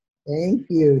Thank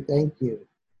you. Thank you.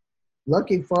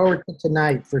 Looking forward to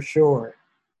tonight for sure.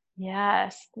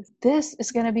 Yes, this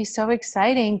is going to be so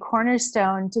exciting.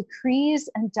 Cornerstone decrees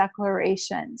and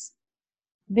declarations.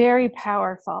 Very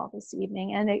powerful this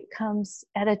evening. And it comes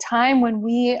at a time when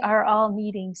we are all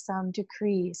needing some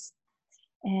decrees.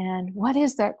 And what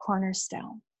is that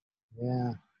cornerstone?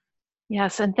 Yeah.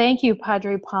 Yes, and thank you,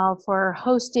 Padre Paul, for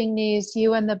hosting these,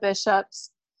 you and the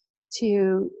bishops,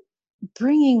 to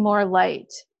bringing more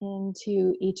light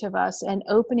into each of us and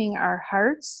opening our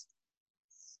hearts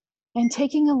and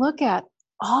taking a look at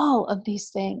all of these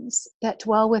things that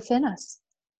dwell within us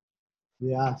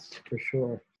Yes, for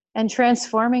sure. and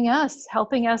transforming us,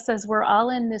 helping us as we're all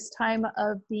in this time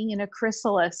of being in a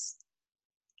chrysalis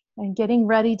and getting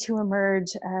ready to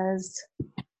emerge as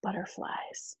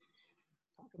butterflies.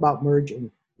 Talk about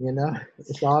merging, you know,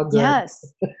 it's all good.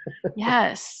 Yes,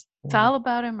 yes, it's all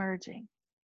about emerging.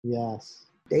 Yes.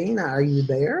 Dana, are you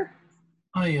there?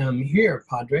 I am here,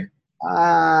 Padre.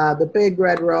 Ah, the big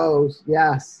red rose.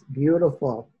 Yes,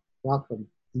 beautiful. Welcome.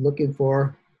 Looking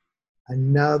for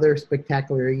another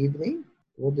spectacular evening.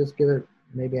 We'll just give it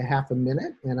maybe a half a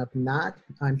minute, and if not,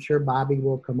 I'm sure Bobby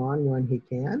will come on when he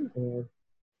can, or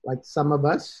like some of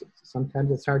us,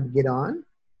 sometimes it's hard to get on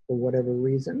for whatever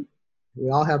reason. We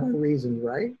all have our reasons,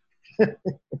 right?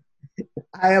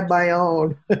 I have my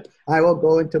own. I will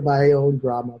go into my own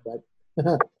drama,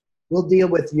 but we'll deal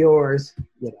with yours.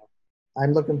 You know,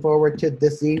 I'm looking forward to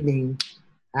this evening.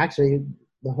 Actually,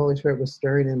 the Holy Spirit was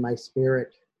stirring in my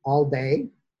spirit all day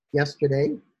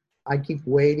yesterday. I keep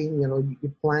waiting. You know,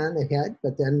 you plan ahead,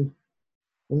 but then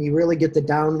when you really get the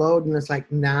download, and it's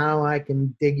like now I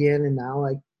can dig in, and now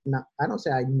I don't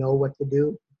say I know what to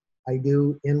do. I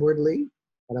do inwardly,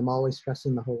 but I'm always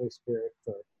trusting the Holy Spirit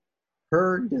for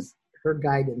her her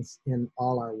guidance in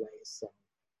all our ways. So,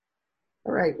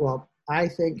 all right. Well, I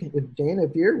think if Jane,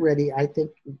 if you're ready, I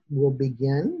think we'll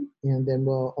begin, and then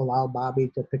we'll allow Bobby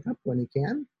to pick up when he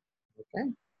can. Okay.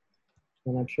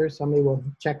 And I'm sure somebody will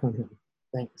check on him.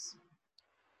 Thanks.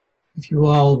 If you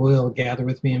all will gather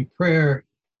with me in prayer,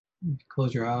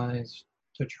 close your eyes,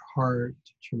 touch your heart,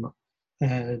 touch your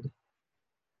head.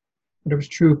 Whatever's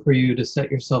true for you to set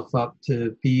yourself up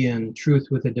to be in truth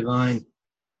with the divine.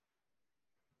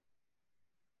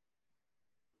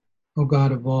 O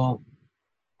God of all,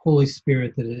 Holy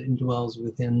Spirit that indwells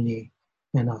within me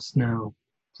and us now,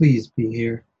 please be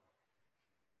here.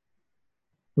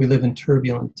 We live in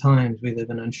turbulent times, we live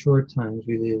in unsure times,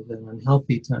 we live in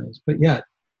unhealthy times, but yet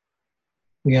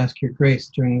we ask your grace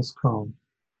during this call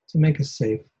to make us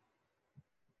safe,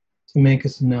 to make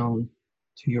us known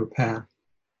to your path,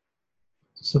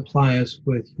 to supply us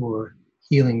with your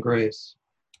healing grace.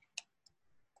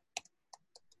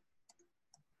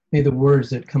 May the words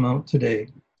that come out today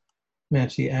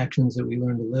match the actions that we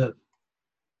learn to live.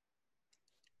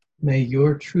 May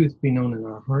your truth be known in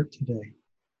our heart today.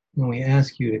 And we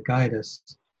ask you to guide us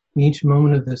in each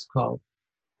moment of this call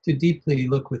to deeply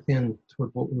look within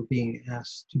toward what we're being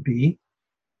asked to be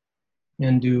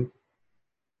and do,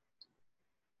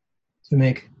 to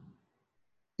make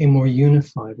a more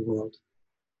unified world,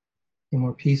 a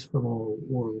more peaceful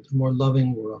world, a more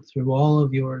loving world through all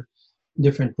of your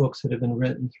different books that have been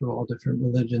written through all different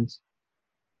religions.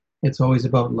 It's always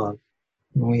about love.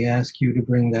 And we ask you to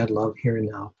bring that love here and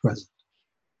now, present.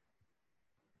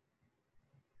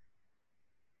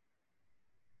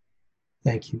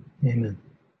 Thank you. Amen.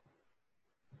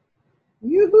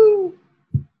 Yoo-hoo!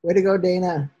 Way to go,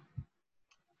 Dana.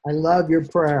 I love your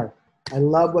prayer. I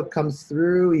love what comes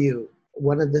through you.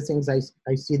 One of the things I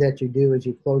see that you do is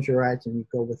you close your eyes and you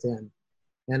go within.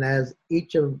 And as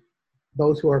each of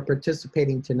those who are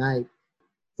participating tonight,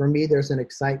 for me, there's an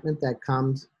excitement that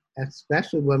comes,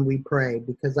 especially when we pray,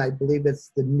 because I believe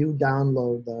it's the new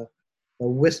download, the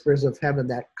whispers of heaven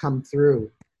that come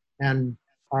through. And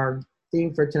our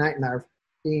theme for tonight and our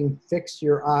theme, Fix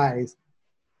Your Eyes,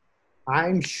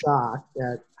 I'm shocked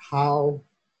at how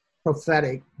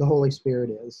prophetic the Holy Spirit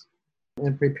is.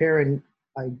 In preparing,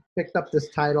 I picked up this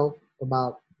title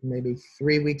about maybe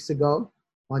 3 weeks ago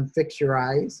on Fix Your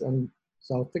Eyes. And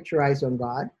so fix your eyes on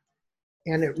God.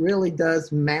 And it really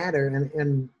does matter.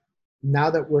 And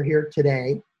now that we're here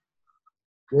today,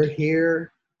 we're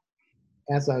here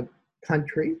as a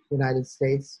country, United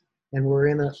States, and we're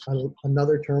in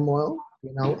another turmoil,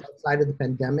 you know, outside of the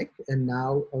pandemic. And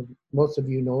now most of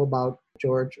you know about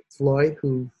George Floyd,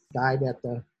 who died at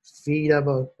the feet of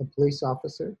a police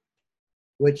officer,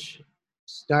 which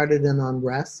started an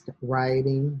unrest,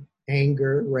 rioting,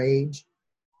 anger, rage.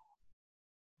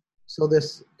 So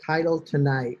this title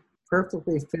tonight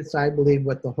perfectly fits, I believe,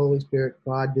 what the Holy Spirit,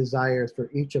 God, desires for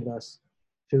each of us,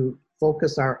 to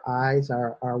focus our eyes,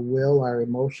 our will, our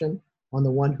emotion on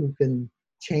the one who can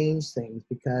change things,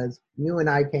 because you and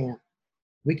I can't.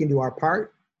 We can do our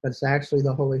part, but it's actually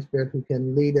the Holy Spirit who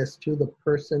can lead us to the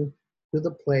person, to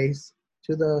the place,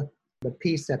 to the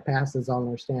peace that passes all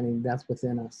understanding that's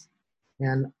within us.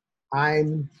 And I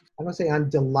don't say I'm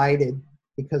delighted,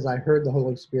 because I heard the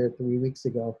Holy Spirit 3 weeks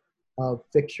ago of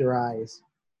fix your eyes,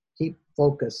 keep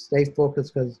focused, stay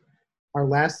focused, because our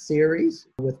last series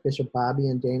with Bishop Bobby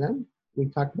and Dana, we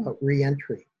talked about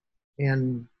re-entry,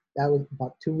 and that was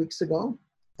about 2 weeks ago.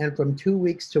 And from 2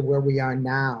 weeks to where we are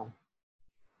now,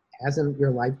 hasn't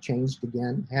your life changed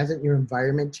again? Hasn't your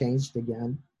environment changed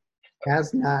again?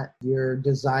 Has not your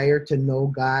desire to know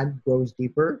God grows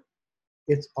deeper?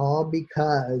 It's all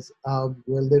because of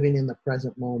we're living in the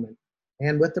present moment.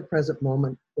 And with the present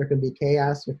moment, there can be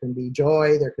chaos, there can be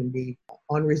joy, there can be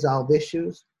unresolved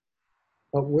issues.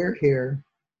 But we're here,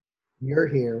 you're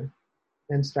here,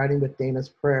 and starting with Dana's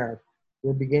prayer,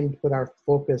 we're beginning to put our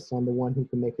focus on the one who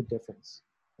can make a difference.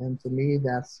 And for me,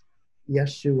 that's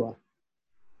Yeshua,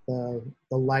 the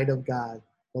light of God,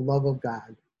 the love of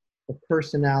God, the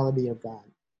personality of God.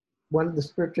 One of the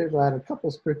scriptures, I had a couple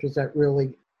scriptures that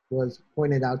really was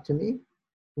pointed out to me,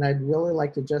 and I'd really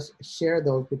like to just share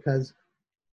those, because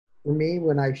for me,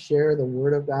 when I share the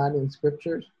word of God in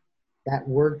scriptures, that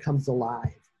word comes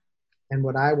alive. And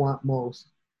what I want most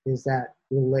is that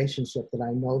relationship that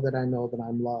I know that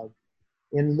I'm loved.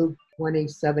 In Luke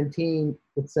 20:17,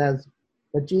 it says,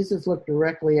 but Jesus looked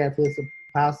directly at his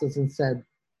apostles and said,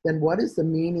 then what is the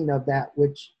meaning of that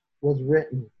which was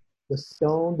written? The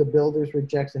stone the builders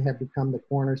rejected had become the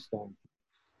cornerstone.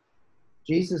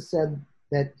 Jesus said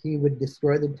that he would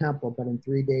destroy the temple, but in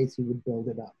 3 days he would build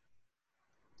it up.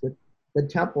 The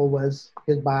temple was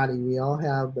his body. We all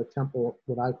have the temple,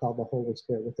 what I call the Holy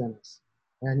Spirit, within us.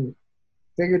 And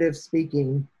figurative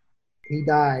speaking, he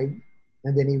died,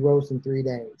 and then he rose in 3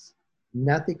 days.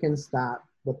 Nothing can stop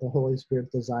what the Holy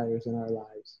Spirit desires in our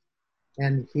lives.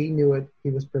 And he knew it. He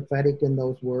was prophetic in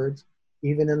those words.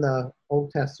 Even in the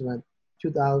Old Testament,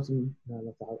 1,000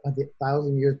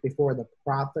 years before, the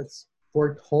prophets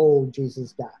foretold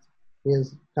Jesus' death,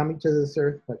 his coming to this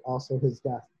earth, but also his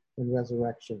death and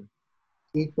resurrection.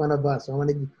 Each one of us, I want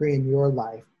to decree in your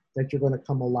life that you're going to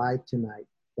come alive tonight,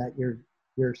 that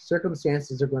your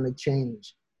circumstances are going to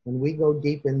change. When we go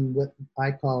deep in what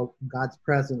I call God's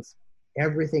presence,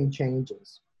 everything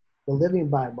changes. The Living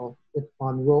Bible,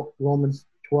 on Romans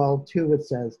 12:2, it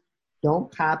says, don't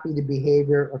copy the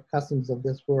behavior or customs of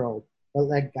this world, but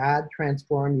let God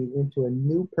transform you into a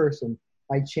new person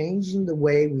by changing the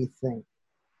way we think.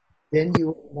 Then you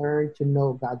will learn to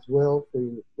know God's will for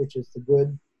you, which is the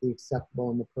good, the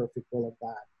acceptable, and the perfect will of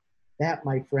God. That,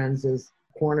 my friends, is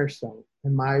cornerstone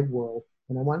in my world,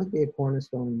 and I want to be a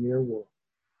cornerstone in your world.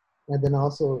 And then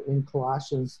also in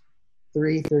Colossians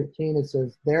 3:13, it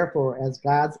says, therefore, as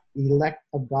God's elect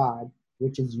of God,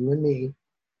 which is you and me,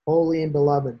 holy and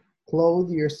beloved, clothe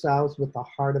yourselves with a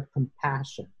heart of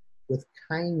compassion, with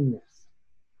kindness,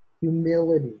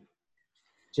 humility,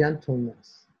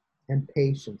 gentleness, and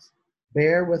patience.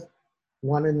 Bear with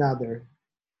one another,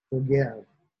 forgive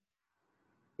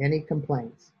any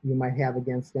complaints you might have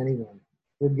against anyone.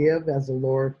 Forgive as the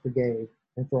Lord forgave.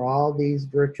 And for all these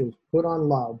virtues, put on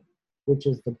love, which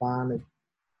is the bond of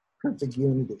perfect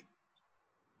unity.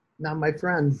 Now, my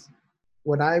friends,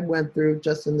 what I went through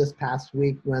just in this past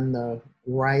week when the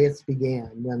riots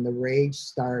began, when the rage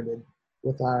started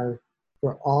with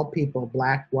for all people,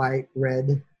 black, white,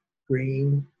 red,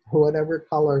 green, whatever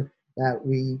color that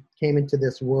we came into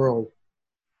this world.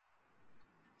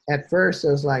 At first,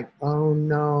 I was like, oh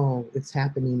no, it's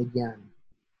happening again.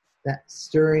 That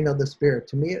stirring of the spirit.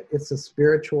 To me, it's a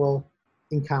spiritual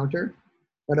encounter,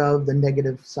 but of the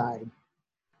negative side.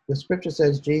 The scripture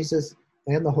says Jesus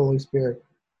and the Holy Spirit,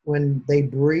 when they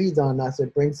breathe on us,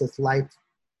 it brings us life.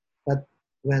 But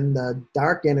when the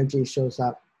dark energy shows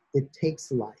up, it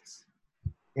takes life.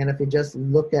 And if you just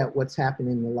look at what's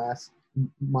happening in the last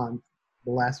month,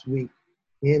 the last week,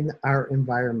 in our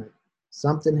environment,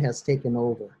 something has taken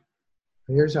over.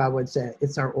 Here's how I would say it.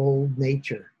 It's our old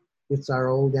nature. It's our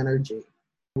old energy.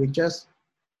 We just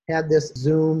had this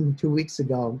Zoom 2 weeks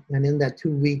ago, and in that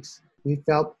 2 weeks, we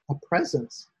felt a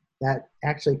presence that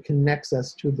actually connects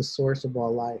us to the source of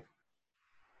all life.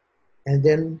 And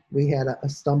then we had a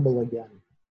stumble again.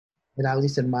 And at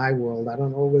least in my world, I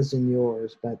don't know what was in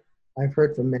yours, but I've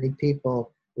heard from many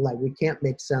people, like, we can't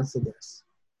make sense of this.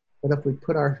 But if we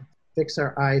fix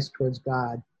our eyes towards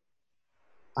God,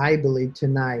 I believe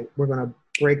tonight we're going to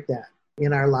break that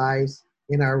in our lives,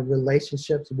 in our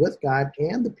relationships with God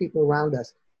and the people around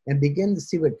us. and begin to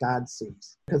see what God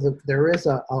sees. Because if there is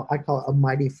I call it a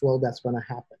mighty flow that's going to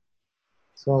happen.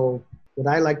 So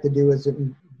what I like to do is,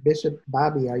 Bishop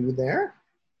Bobby, are you there?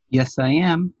 Yes, I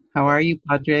am. How are you,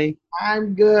 Padre?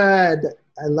 I'm good.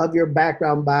 I love your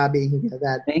background, Bobby.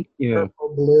 That Thank you.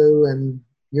 purple, blue, and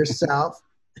yourself.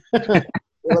 You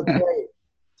look great.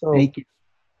 So Thank you.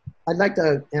 I'd like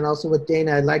to, and also with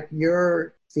Dana, I'd like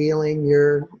your feeling,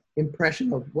 your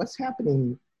impression of what's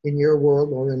happening in your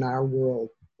world or in our world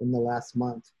in the last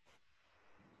month.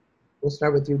 We'll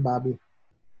start with you, Bobby.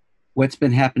 What's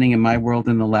been happening in my world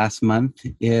in the last month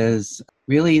is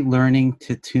really learning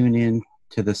to tune in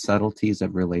to the subtleties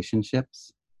of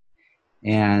relationships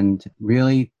and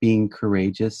really being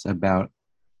courageous about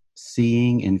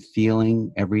seeing and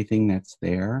feeling everything that's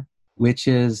there, which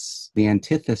is the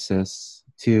antithesis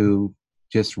to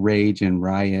just rage and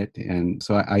riot. And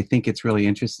so I think it's really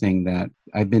interesting that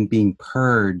I've been being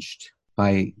purged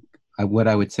by what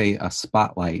I would say a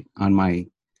spotlight on my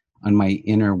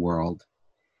inner world.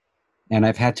 And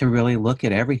I've had to really look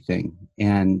at everything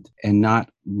and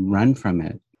not run from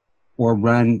it or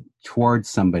run towards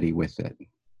somebody with it.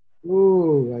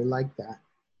 Ooh, I like that.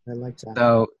 I like that.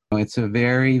 So it's a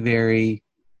very, very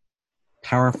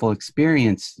powerful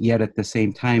experience, yet at the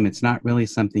same time, it's not really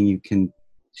something you can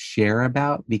share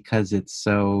about because it's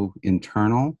so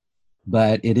internal.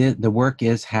 But it is, the work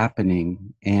is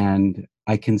happening, and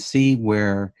I can see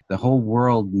where the whole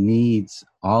world needs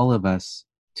all of us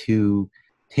to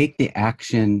take the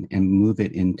action and move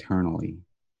it internally.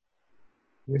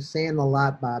 You're saying a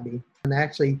lot, Bobby. And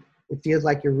actually, it feels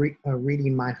like you're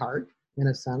reading my heart in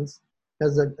a sense.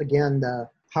 Because again,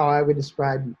 how I would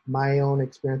describe my own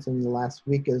experience in the last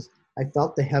week is I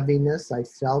felt the heaviness. I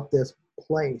felt this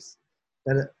place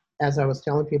that as I was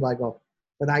telling people, I go,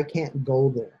 but I can't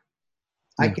go there.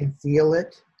 Yeah. I can feel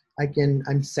it.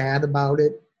 I'm sad about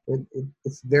it.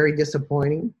 It's very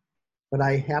disappointing. But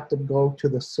I have to go to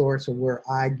the source of where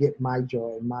I get my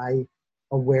joy, my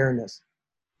awareness,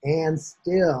 and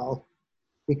still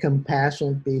be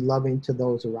compassionate, be loving to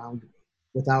those around me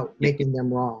without making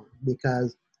them wrong,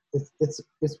 because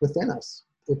it's within us.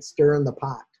 It's stirring the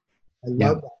pot. I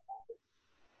love that.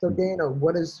 So Dana,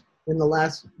 what is in the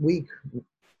last week?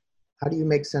 How do you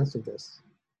make sense of this?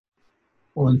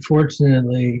 Well,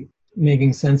 unfortunately,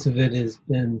 making sense of it has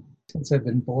been since I've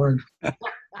been born.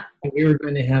 We were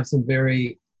going to have some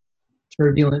very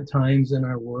turbulent times in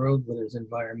our world, whether it's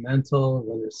environmental,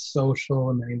 whether it's social,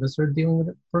 and many of us are dealing with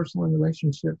it personal in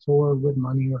relationships or with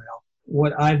money or health.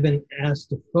 What I've been asked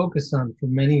to focus on for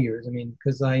many years,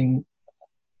 because I'll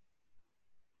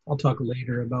talk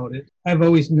later about it. I've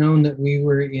always known that we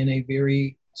were in a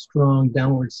very strong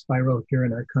downward spiral here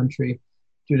in our country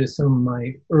due to some of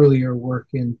my earlier work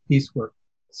in peace work.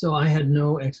 So I had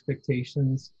no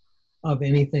expectations of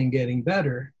anything getting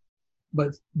better,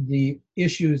 but the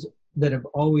issues that have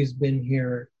always been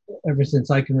here ever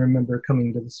since I can remember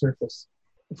coming to the surface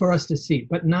for us to see,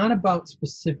 but not about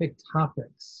specific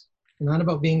topics, not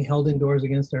about being held indoors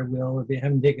against our will or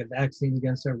having to take a vaccine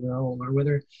against our will, or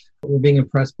whether we're being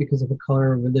oppressed because of a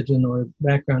color or religion or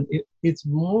background. It's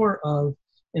more of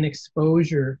an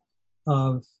exposure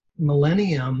of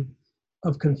millennium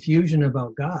of confusion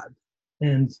about God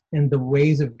and the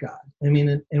ways of God.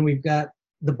 And we've got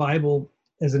the Bible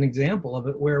as an example of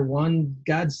it, where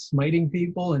God's smiting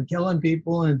people and killing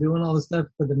people and doing all this stuff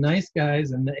for the nice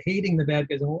guys and hating the bad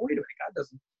guys. And well, wait a minute, God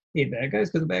doesn't hate bad guys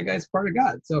because the bad guys are part of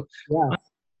God. So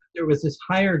there was this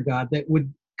higher God that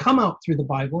would come out through the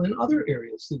Bible in other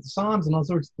areas, through the Psalms and all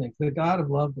sorts of things. The God of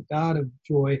love, the God of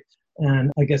joy,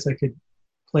 and I guess I could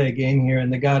play a game here,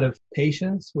 and the God of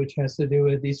patience, which has to do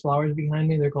with these flowers behind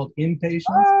me. They're called impatience.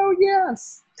 Oh,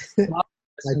 yes.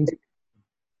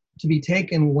 To be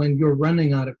taken when you're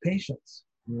running out of patience.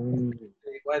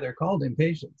 Why they're called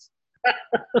impatience.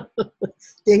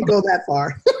 Didn't go that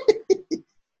far.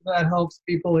 That helps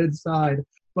people inside.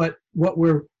 But what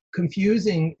we're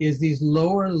confusing is these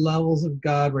lower levels of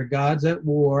God, where God's at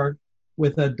war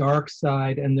with a dark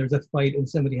side and there's a fight and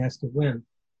somebody has to win.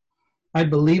 I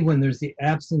believe when there's the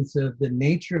absence of the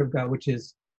nature of God, which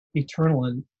is eternal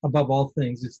and above all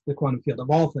things, it's the quantum field of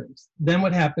all things, then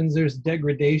what happens, there's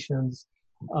degradations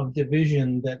of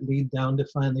division that lead down to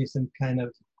finally some kind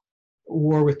of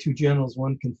war with two generals,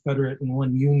 one Confederate and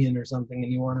one Union or something,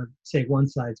 and you want to say one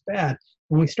side's bad.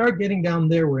 When we start getting down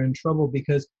there, we're in trouble,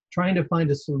 because trying to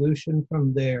find a solution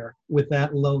from there with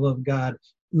that love of God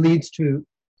leads to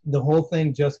the whole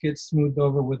thing just gets smoothed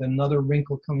over with another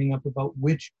wrinkle coming up about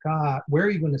which God, where are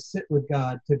you going to sit with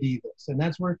God to be this? And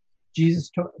that's where Jesus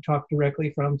talked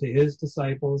directly from to his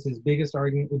disciples. His biggest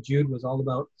argument with Jude was all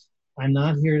about, I'm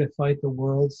not here to fight the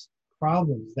world's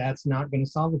problems. That's not going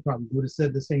to solve the problem. Buddha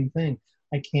said the same thing.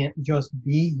 I can't just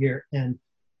be here and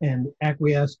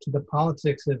acquiesce to the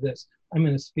politics of this. I'm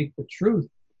going to speak the truth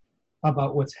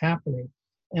about what's happening.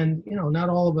 And, not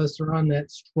all of us are on that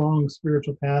strong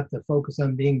spiritual path to focus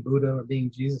on being Buddha or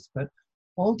being Jesus, but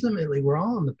ultimately we're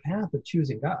all on the path of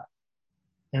choosing God.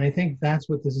 And I think that's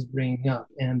what this is bringing up.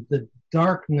 And the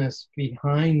darkness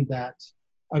behind that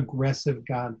aggressive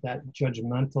God, that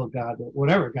judgmental God,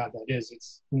 whatever God that is,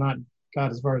 it's not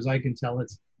God as far as I can tell.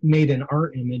 It's made in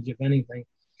our image, if anything.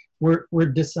 We're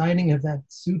deciding if that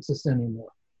suits us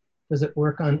anymore. Does it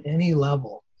work on any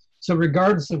level? So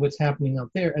regardless of what's happening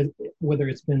out there, whether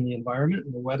it's been the environment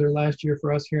and the weather last year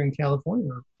for us here in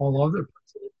California or all other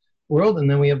parts of the world, and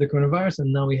then we have the coronavirus,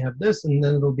 and now we have this, and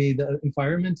then it'll be the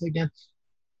environment again.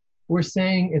 We're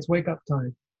saying it's wake up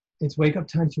time. It's wake up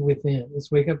time to within.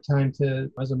 It's wake up time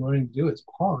to, as I'm learning to do, is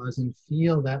pause and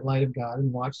feel that light of God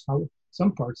and watch how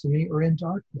some parts of me are in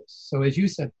darkness. So as you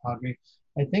said, Padre,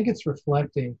 I think it's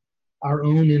reflecting our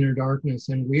own inner darkness,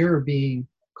 and we're being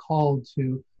called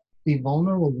to be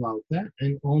vulnerable about that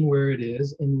and own where it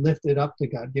is and lift it up to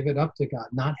God, give it up to God,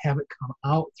 not have it come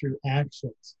out through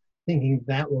actions, thinking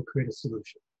that will create a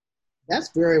solution. That's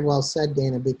very well said,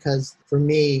 Dana, because for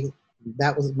me,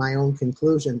 that was my own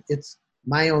conclusion. It's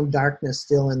my own darkness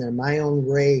still in there, my own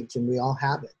rage, and we all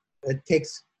have it. It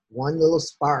takes one little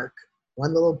spark,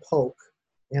 one little poke,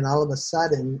 and all of a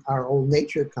sudden our old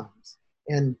nature comes.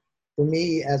 And for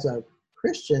me, as a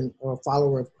Christian or a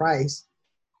follower of Christ,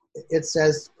 it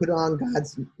says put on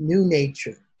God's new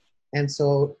nature. And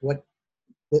so what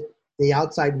the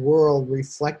outside world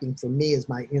reflecting for me is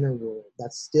my inner world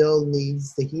that still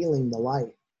needs the healing, the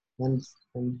light. And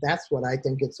that's what I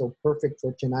think it's so perfect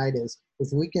for tonight is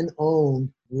if we can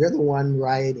own we're the one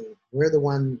rioting, we're the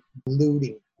one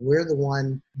looting, we're the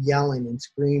one yelling and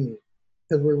screaming.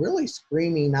 Because we're really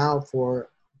screaming out for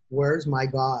where's my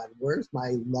God? Where's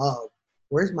my love?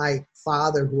 Where's my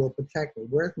father who will protect me?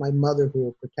 Where's my mother who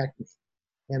will protect me?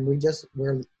 And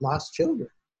we're lost children.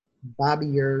 Bobby,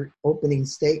 your opening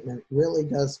statement really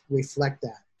does reflect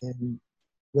that. And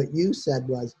what you said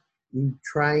was you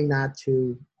try not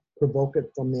to provoke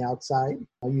it from the outside.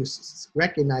 You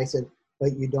recognize it,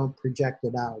 but you don't project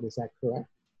it out. Is that correct?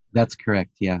 That's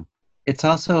correct, yeah. It's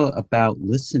also about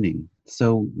listening.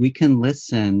 So we can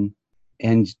listen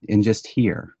and just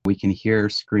hear. We can hear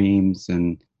screams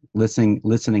and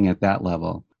listening at that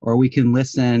level. Or we can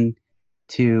listen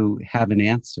to have an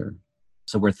answer.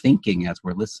 So we're thinking as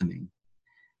we're listening.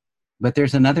 But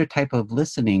there's another type of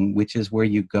listening, which is where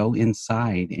you go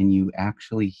inside and you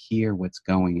actually hear what's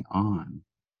going on.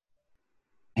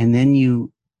 And then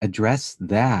you address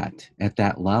that at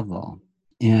that level.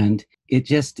 And it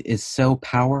just is so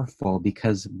powerful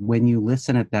because when you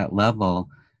listen at that level,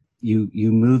 you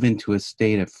move into a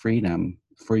state of freedom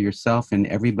for yourself and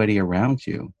everybody around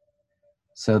you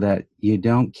so that you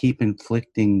don't keep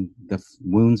inflicting the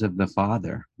wounds of the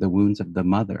father, the wounds of the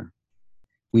mother.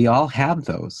 We all have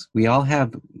those. We all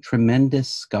have tremendous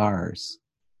scars,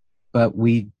 but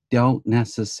we don't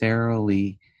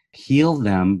necessarily heal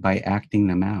them by acting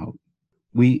them out.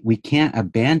 We can't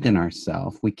abandon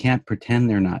ourselves. We can't pretend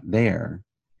they're not there.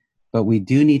 But we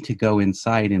do need to go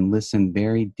inside and listen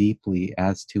very deeply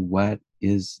as to what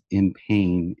is in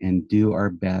pain and do our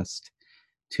best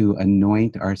to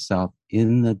anoint ourselves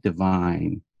in the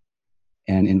divine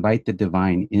and invite the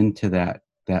divine into that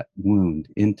wound,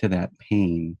 into that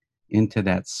pain, into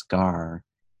that scar,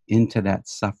 into that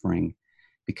suffering,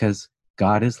 because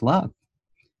God is love.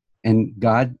 And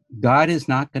God is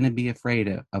not going to be afraid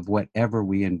of whatever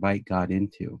we invite God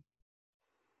into.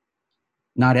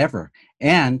 Not ever.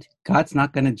 And God's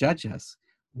not going to judge us.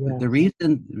 Yeah. The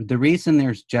reason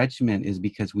there's judgment is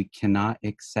because we cannot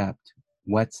accept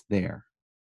what's there.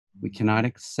 We cannot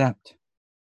accept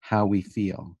how we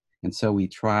feel. And so we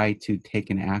try to take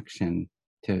an action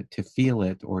to feel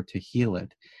it or to heal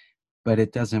it, but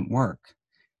it doesn't work.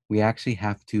 We actually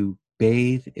have to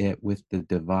bathe it with the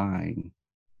divine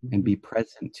and be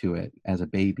present to it as a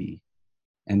baby.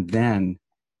 And then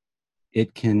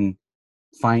it can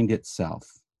find itself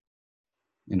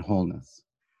in wholeness.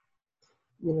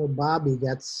 You know, Bobby,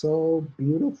 that's so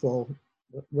beautiful.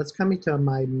 What's coming to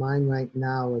my mind right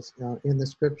now is in the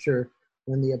scripture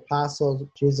when the apostles,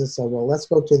 Jesus said, well, let's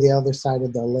go to the other side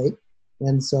of the lake.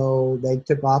 And so they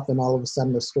took off and all of a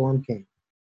sudden the storm came.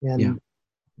 And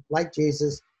like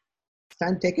Jesus,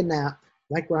 time to take a nap,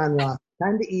 like Ron Roth,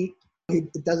 time to eat.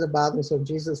 It doesn't bother him. So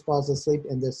Jesus falls asleep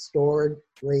and the storm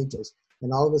rages.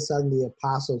 And all of a sudden the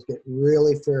apostles get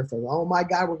really fearful. Oh my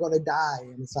God, we're going to die.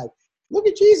 And it's like, look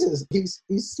at Jesus. He's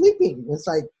sleeping. It's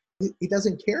like he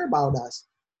doesn't care about us.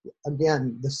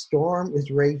 again, the storm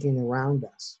is raging around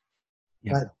us.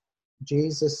 Yeah. But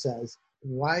Jesus says,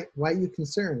 why are you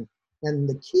concerned? And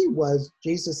the key was,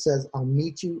 Jesus says, I'll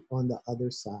meet you on the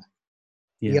other side.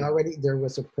 Yeah. There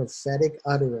was a prophetic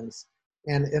utterance.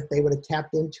 And if they would have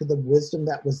tapped into the wisdom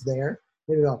that was there,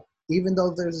 they would go, even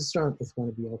though there's a storm, it's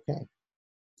going to be okay.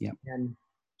 Yeah. And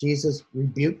Jesus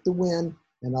rebuked the wind,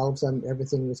 and all of a sudden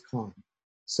everything was calm.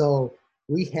 So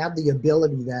we have the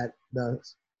ability that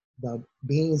the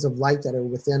beings of light that are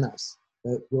within us,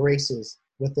 the graces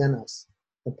within us,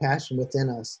 the passion within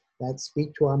us that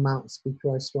speak to our mountain, speak to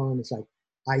our storm. It's like,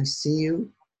 I see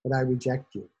you, but I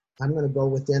reject you. I'm going to go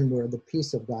within where the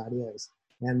peace of God is,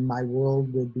 and my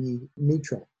world will be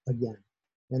neutral again.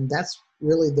 And that's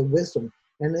really the wisdom.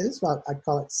 And it is about, I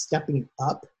call it stepping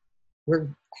up. We're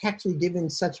actually given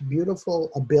such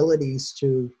beautiful abilities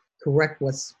to correct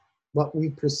what we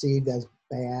perceive as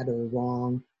bad or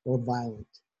wrong or violent.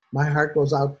 My heart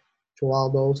goes out to all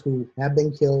those who have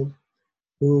been killed,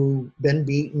 who've been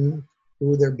beaten,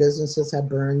 who their businesses have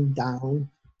burned down.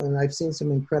 And I've seen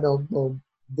some incredible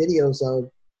videos of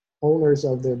owners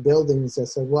of their buildings that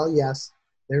said, well, yes,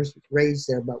 there's rage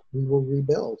there, but we will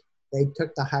rebuild. They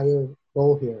took the higher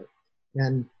goal here.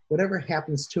 And whatever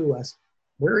happens to us,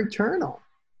 we're eternal.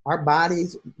 Our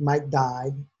bodies might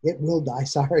die. It will die,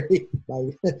 sorry.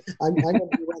 I'm going to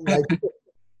be one like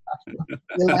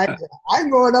I'm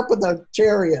growing up with a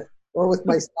chariot or with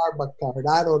my Starbucks card.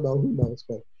 I don't know, who knows,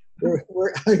 but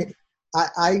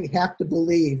I have to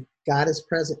believe God is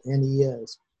present, and he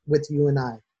is with you and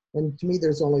I. And to me,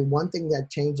 there's only one thing that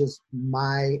changes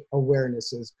my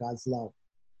awareness is God's love.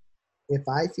 If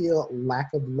I feel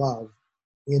lack of love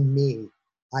in me,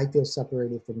 I feel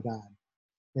separated from God.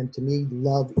 And to me,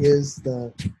 love is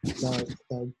the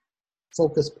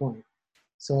focus point.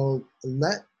 So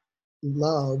let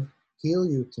love heal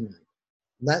you tonight.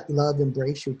 Let love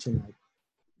embrace you tonight.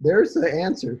 There's the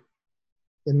answer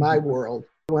in my world.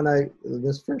 When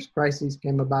this first crisis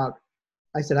came about,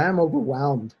 I said, I'm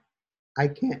overwhelmed. I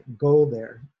can't go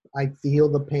there. I feel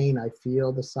the pain. I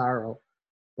feel the sorrow.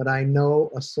 But I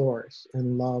know a source,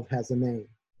 and love has a name,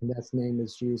 and that name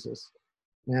is Jesus.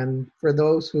 And for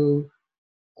those who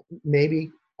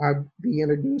maybe are be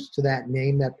introduced to that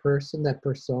name, that person, that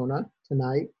persona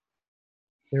tonight,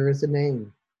 there is a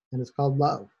name, and it's called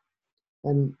love.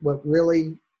 And what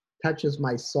really touches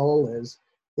my soul is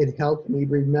it helped me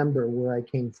remember where I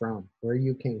came from, where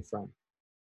you came from.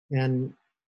 And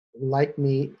like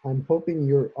me, I'm hoping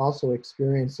you're also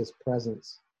experience this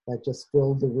presence that just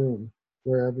filled the room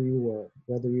wherever you were,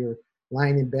 whether you're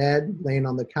lying in bed, laying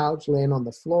on the couch, laying on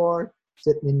the floor,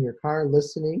 sitting in your car,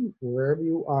 listening, wherever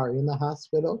you are, in the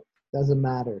hospital, doesn't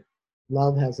matter.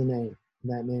 Love has a name,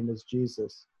 and that name is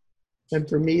Jesus. And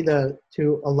for me to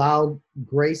allow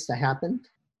grace to happen,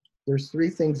 there's three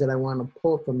things that I want to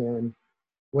pull from there. And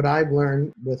what I've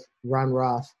learned with Ron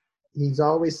Roth, he's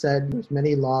always said there's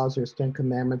many laws, there's 10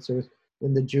 commandments. There's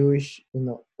in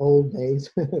the old days,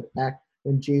 back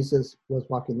when Jesus was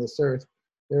walking this earth,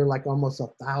 there were like almost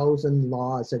 1,000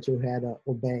 laws that you had to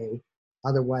obey.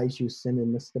 Otherwise, you sin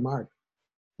and miss the mark.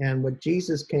 And when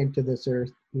Jesus came to this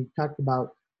earth, he talked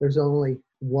about there's only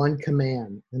one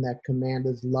command, and that command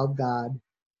is love God,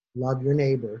 love your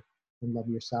neighbor, and love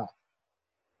yourself.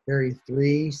 Very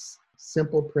three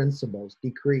simple principles,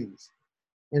 decrees.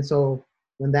 And so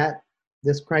when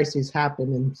this crisis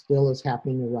happened and still is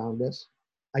happening around us,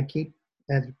 I keep,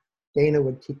 as Dana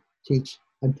would teach,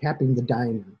 I'm tapping the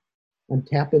diamond. I'm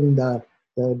tapping the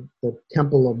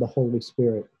temple of the Holy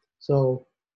Spirit. So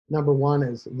number one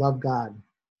is love God.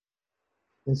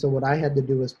 And so what I had to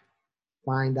do is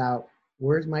find out,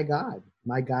 where's my God?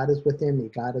 My God is within me.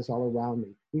 God is all around me.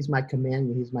 He's my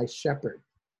companion. He's my shepherd.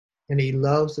 And he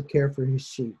loves to care for his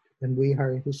sheep. And we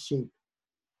are his sheep.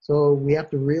 So we have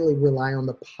to really rely on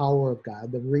the power of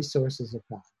God, the resources of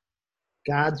God.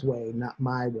 God's way, not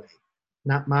my way.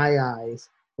 Not my eyes,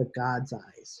 but God's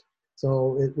eyes.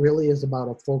 So it really is about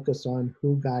a focus on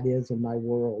who God is in my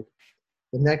world.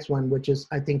 The next one, which is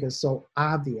I think is so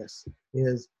obvious,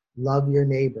 is love your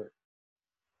neighbor.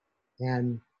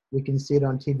 And we can see it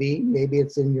on TV. Maybe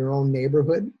it's in your own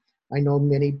neighborhood. I know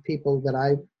many people that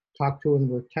I talked to and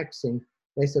were texting.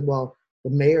 They said, well, the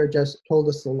mayor just told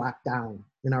us to lock down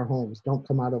in our homes. Don't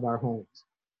come out of our homes.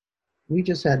 We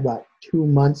just had, 2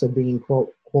 months of being,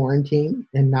 quote, quarantined,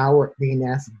 and now we're being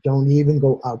asked, don't even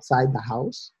go outside the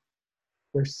house.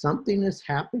 There's something that's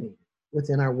happening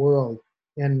within our world,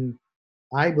 and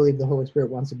I believe the Holy Spirit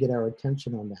wants to get our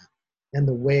attention on that. And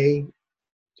the way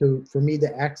for me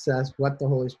to access what the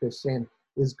Holy Spirit's saying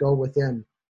is go within.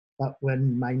 But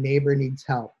when my neighbor needs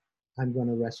help, I'm going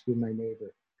to rescue my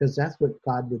neighbor. because that's what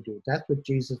God would do. That's what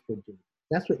Jesus would do.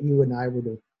 That's what you and I would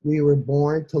do. We were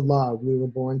born to love. We were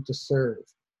born to serve.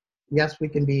 Yes, we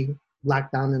can be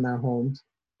locked down in our homes,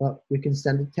 but we can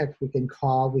send a text, we can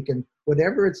call, we can,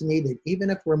 whatever it's needed. Even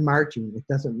if we're marching, it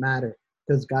doesn't matter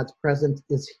because God's presence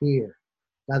is here.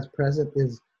 God's presence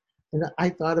is, and I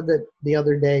thought of it the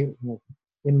other day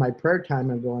in my prayer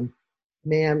time. I'm going,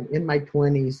 man, in my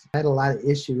 20s, I had a lot of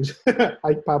issues.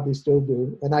 I probably still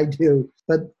do, and I do.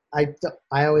 But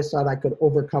I always thought I could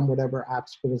overcome whatever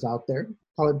obstacle was out there.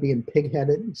 Call it being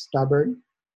pig-headed, stubborn.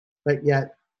 But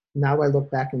yet, now I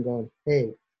look back and go,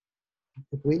 hey,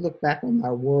 if we look back on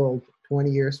our world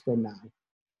 20 years from now,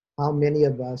 how many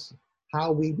of us,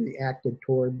 how we reacted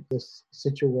toward this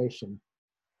situation.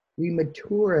 We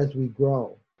mature as we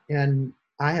grow. And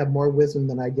I have more wisdom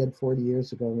than I did 40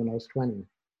 years ago when I was 20.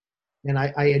 And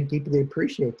I deeply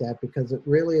appreciate that because it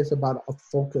really is about a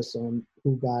focus on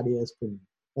who God is for me.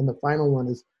 And the final one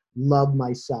is love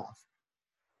myself.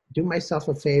 Do myself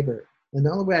a favor. And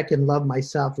the only way I can love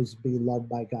myself is to be loved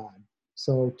by God.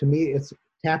 So to me, it's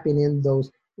tapping in those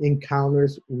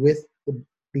encounters with the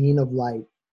being of light,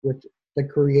 with the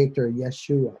Creator,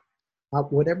 Yeshua.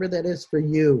 Whatever that is for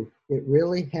you, it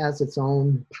really has its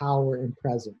own power and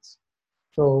presence.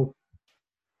 So,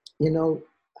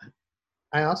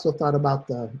 I also thought about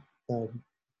the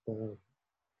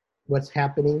what's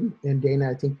happening. And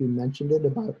Dana, I think you mentioned it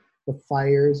about the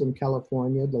fires in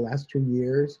California the last 2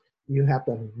 years. You have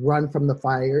to run from the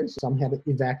fires. Some had to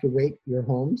evacuate your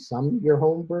homes. Some, your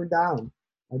home burned down.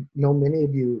 I know many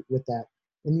of you with that.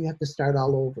 And you have to start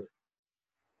all over.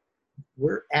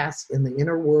 We're asked in the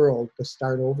inner world to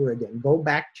start over again. Go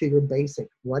back to your basic,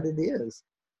 what it is.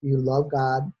 You love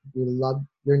God, you love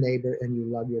your neighbor, and you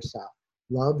love yourself.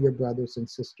 Love your brothers and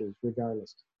sisters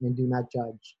regardless, and do not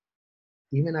judge,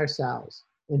 even ourselves.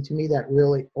 And to me, that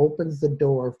really opens the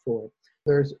door for it.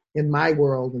 There's, in my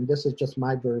world, and this is just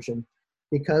my version,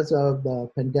 because of the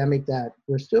pandemic that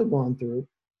we're still going through,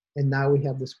 and now we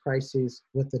have this crisis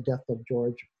with the death of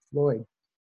George Floyd.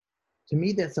 To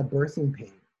me, that's a birthing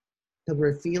pain, because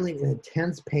we're feeling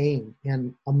intense pain,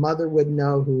 and a mother would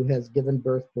know who has given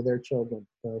birth to their children.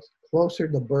 The closer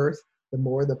the birth, the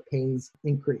more the pains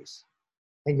increase.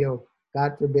 And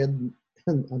God forbid,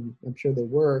 I'm sure they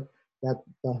were, that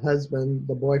the husband,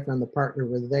 the boyfriend, the partner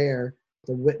were there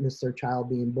to witness their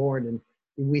child being born. And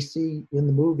we see in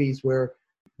the movies where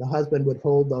the husband would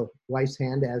hold the wife's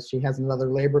hand as she has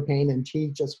another labor pain, and she's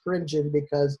just cringing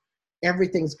because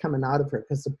everything's coming out of her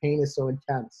because the pain is so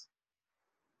intense.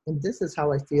 And this is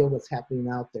how I feel what's happening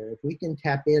out there. If we can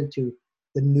tap into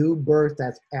the new birth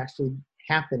that's actually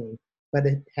happening, but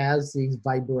it has these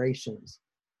vibrations.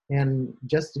 And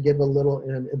just to give a little,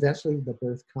 and eventually the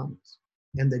birth comes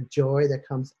and the joy that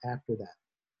comes after that.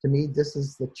 To me, this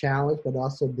is the challenge, but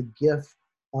also the gift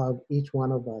of each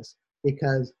one of us,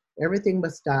 because everything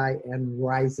must die and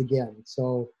rise again.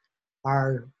 So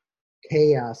our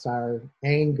chaos, our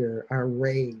anger, our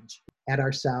rage at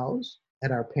ourselves,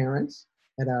 at our parents,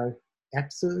 at our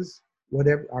exes,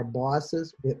 whatever, our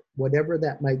bosses, whatever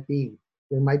that might be,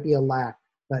 there might be a lack,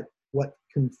 but what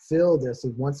can fill this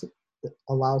is once it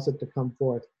allows it to come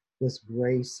forth, this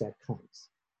grace that comes,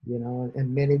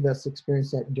 and many of us experience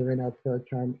that during our prayer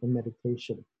time and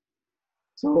meditation.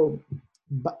 So,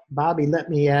 Bobby,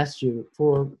 let me ask you,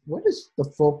 for what is the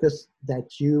focus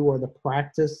that you, or the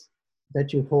practice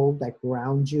that you hold that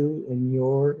grounds you in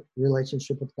your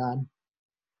relationship with God?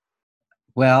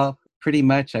 Well, pretty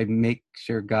much I make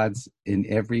sure God's in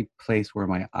every place where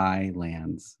my eye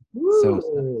lands. Woo!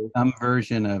 So some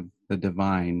version of the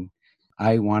divine,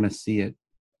 I want to see it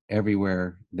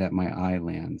everywhere that my eye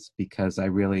lands, because I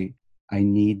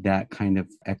need that kind of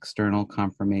external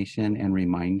confirmation and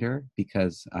reminder,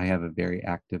 because I have a very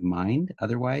active mind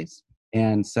otherwise.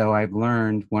 And so I've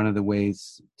learned one of the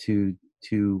ways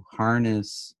to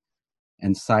harness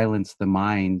and silence the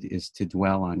mind is to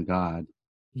dwell on God,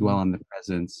 dwell on the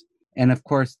presence. And of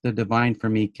course, the divine for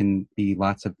me can be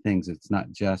lots of things. It's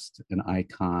not just an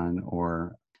icon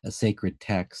or a sacred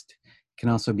text. It can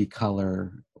also be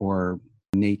color or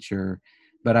nature.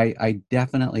 But I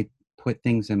definitely put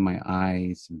things in my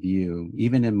eye's view,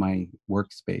 even in my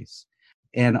workspace.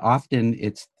 And often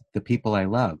it's the people I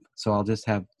love. So I'll just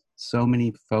have so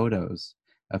many photos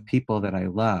of people that I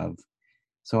love,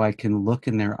 so I can look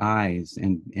in their eyes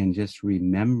and just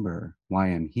remember why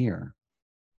I'm here.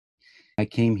 I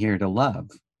came here to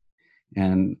love,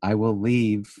 and I will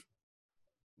leave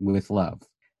with love.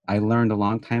 I learned a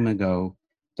long time ago,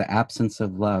 the absence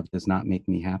of love does not make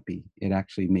me happy. It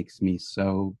actually makes me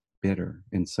so bitter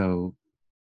and so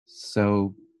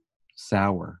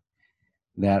sour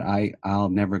that I'll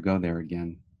never go there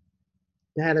again.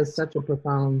 That is such a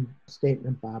profound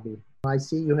statement, Bobby. I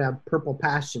see you have purple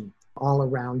passion all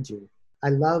around you. I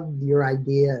love your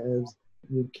idea of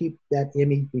you keep that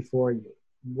image before you,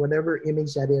 whatever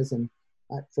image that is. And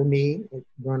for me,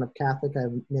 growing up Catholic, I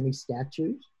have many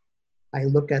statues. I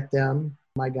look at them,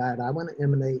 my God, I want to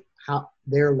emulate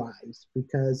their lives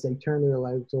because they turn their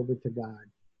lives over to God.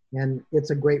 And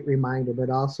it's a great reminder, but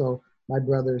also my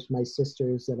brothers, my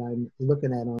sisters that I'm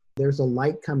looking at, there's a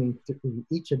light coming through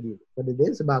each of you, but it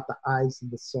is about the eyes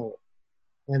of the soul.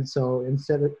 And so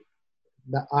instead of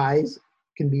the eyes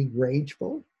can be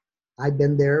rageful. I've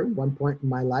been there one point in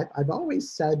my life. I've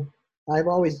always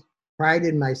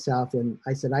prided myself and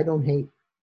I said, I don't hate.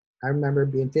 I remember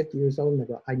being 50 years old and I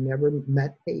go, I never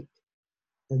met hate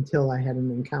until I had an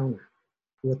encounter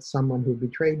with someone who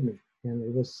betrayed me. And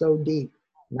it was so deep.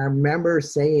 And I remember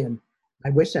saying, I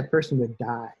wish that person would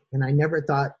die. And I never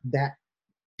thought that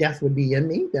death would be in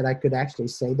me, that I could actually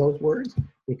say those words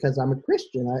because I'm a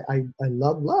Christian. I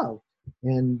love love.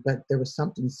 But there was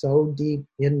something so deep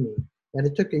in me that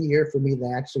it took a year for me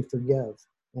to actually forgive.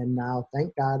 And now,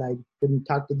 thank God, I couldn't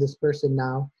talk to this person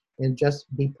now and just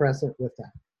be present with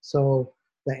that. So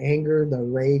the anger, the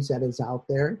rage that is out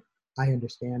there, I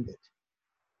understand it.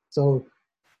 So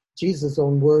Jesus'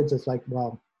 own words, it's like,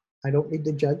 well, I don't need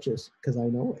to judge this because I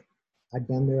know it. I've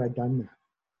been there, I've done that.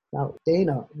 Now,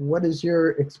 Dana, what is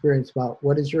your experience about?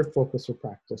 What is your focus or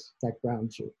practice that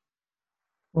grounds you?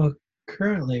 Well,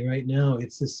 currently, right now,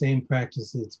 it's the same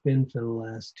practice it's been for the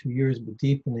last 2 years, but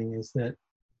deepening is that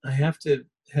I have to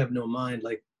have no mind,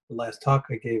 like the last talk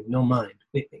I gave, no mind.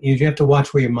 You have to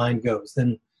watch where your mind goes.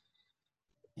 Then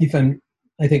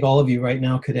I think all of you right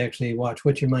now could actually watch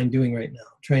what's your mind doing right now,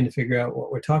 trying to figure out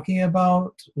what we're talking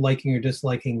about, liking or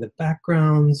disliking the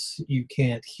backgrounds. You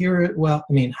can't hear it well.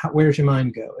 I mean, where's your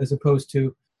mind go as opposed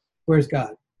to where's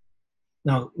God?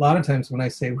 Now, a lot of times when I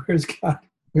say where's God,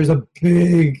 there's a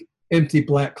big empty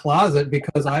black closet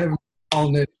because I've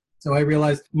fallen it. So I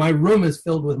realized my room is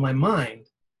filled with my mind.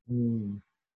 And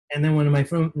then when my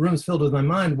room is filled with my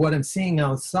mind, what I'm seeing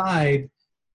outside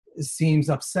seems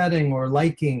upsetting or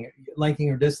liking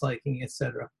or disliking,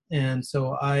 etc. And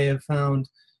so I have found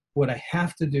what I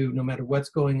have to do, no matter what's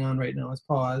going on right now, is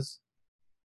pause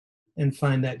and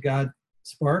find that God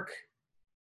spark,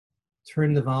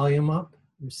 turn the volume up,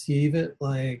 receive it,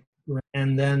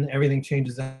 and then everything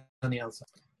changes on the outside.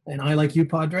 And I, like you,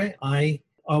 Padre, I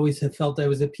always have felt I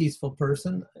was a peaceful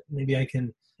person. Maybe I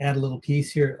can add a little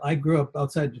piece here. I grew up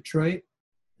outside Detroit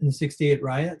in the 68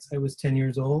 riots. I was 11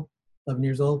 years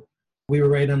old. We were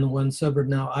right on the one suburb.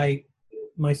 Now,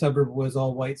 my suburb was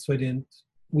all white, so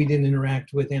we didn't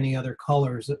interact with any other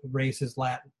colors, races,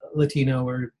 Latino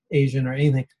or Asian or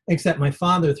anything, except my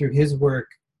father, through his work,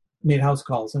 made house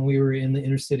calls, and we were in the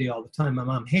inner city all the time. My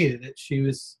mom hated it.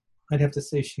 I'd have to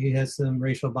say she has some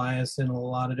racial bias in a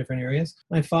lot of different areas.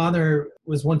 My father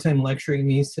was one time lecturing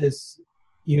me. He says,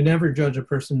 you never judge a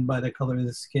person by the color of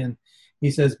the skin. He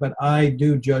says, but I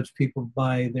do judge people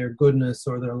by their goodness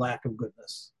or their lack of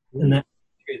goodness. And that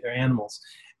they're animals.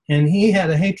 And he had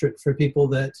a hatred for people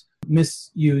that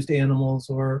misused animals,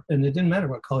 and it didn't matter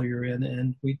what color you're in.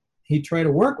 And he tried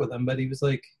to work with them, but he was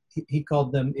like, he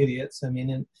called them idiots. I mean,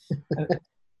 and you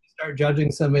start judging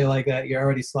somebody like that, you're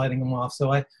already sliding them off.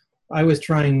 So I was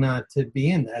trying not to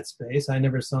be in that space. I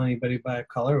never saw anybody by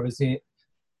color.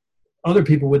 Other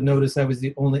people would notice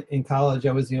in college,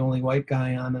 I was the only white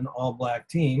guy on an all black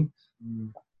team.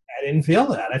 I didn't feel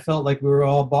that. I felt like we were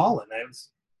all balling.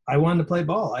 I wanted to play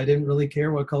ball. I didn't really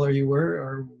care what color you were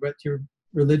or what your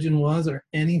religion was or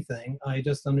anything. I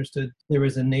just understood there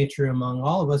was a nature among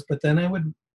all of us. But then I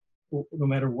would, no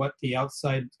matter what the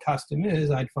outside costume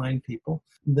is, I'd find people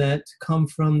that come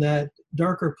from that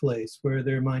darker place where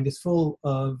their mind is full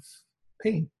of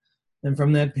pain. And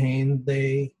from that pain,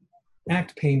 they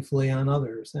act painfully on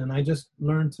others. And I just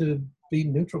learned to be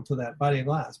neutral to that, body of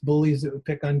glass. Bullies that would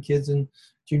pick on kids in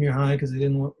junior high because they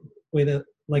didn't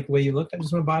like the way you looked, I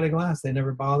just went body of glass. They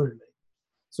never bothered me.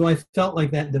 So I felt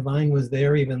like that divine was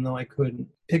there, even though I couldn't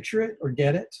picture it or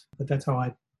get it. But that's how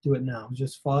I do it now.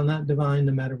 Just follow that divine,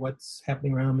 no matter what's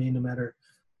happening around me, no matter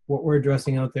what we're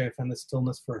addressing out there. I find the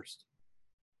stillness first.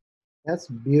 That's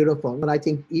beautiful. But I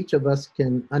think each of us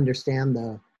can understand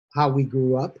how we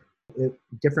grew up,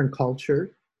 different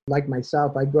culture. Like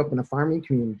myself, I grew up in a farming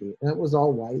community, and it was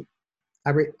all white.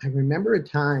 I remember a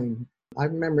time, I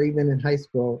remember even in high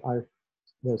school,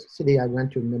 the city I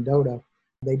went to, Mendota,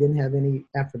 they didn't have any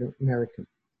African American.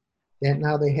 And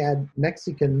now they had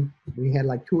Mexican, we had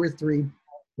like 2 or 3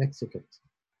 Mexicans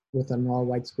with an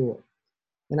all-white school.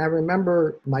 And I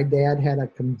remember my dad had a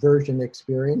conversion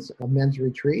experience, a men's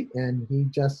retreat, and he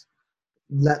just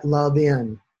let love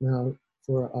in.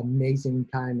 for an amazing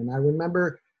time. And I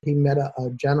remember he met a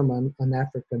gentleman, an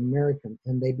African American,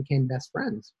 and they became best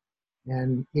friends.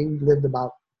 And he lived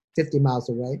about 50 miles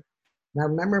away. And I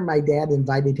remember my dad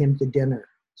invited him to dinner.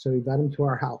 So he invited him to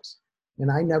our house.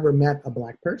 And I never met a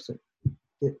black person.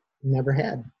 It never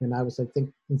had. And I was, I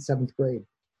think, in 7th grade.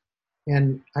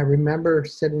 And I remember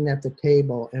sitting at the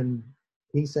table and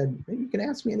he said, you can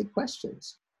ask me any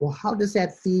questions. Well, how does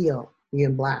that feel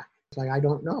being black? It's like, I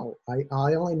don't know. I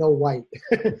only know white.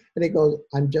 And he goes,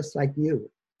 I'm just like you.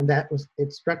 And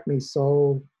it struck me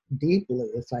so deeply.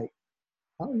 It's like,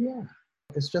 oh yeah,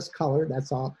 it's just color,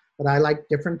 that's all. But I like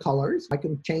different colors. I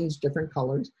can change different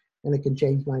colors and it can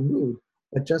change my mood.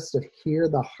 But just to hear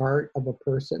the heart of a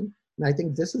person, and I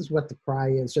think this is what the cry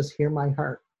is, just hear my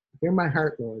heart. Hear my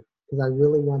heart, Lord, because I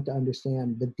really want to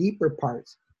understand the deeper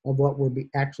parts of what we're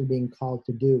actually being called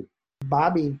to do.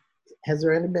 Bobby, has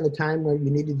there ever been a time where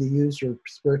you needed to use your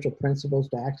spiritual principles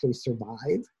to actually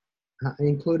survive,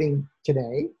 including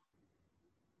today?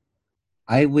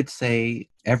 I would say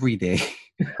every day.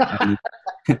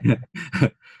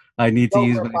 I need to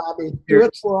use my Bobby. Do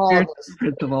it for all of us.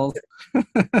 principles.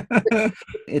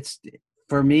 It's,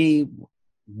 for me,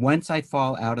 once I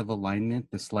fall out of alignment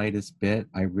the slightest bit,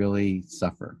 I really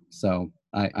suffer. So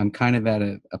I'm kind of at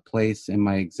a place in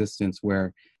my existence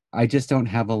where I just don't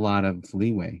have a lot of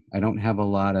leeway. I don't have a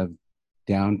lot of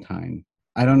downtime.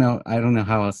 I don't know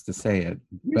how else to say it.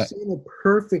 You're saying it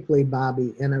perfectly,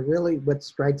 Bobby. And what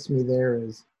strikes me there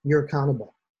is you're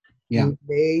accountable. Yeah.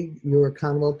 You're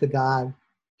accountable to God,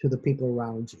 to the people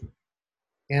around you.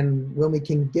 And when we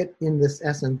can get in this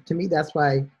essence, to me, that's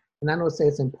why, and I don't say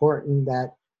it's important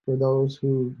that for those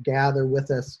who gather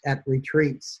with us at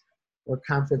retreats or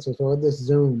conferences or this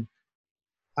Zoom,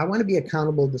 I want to be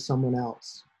accountable to someone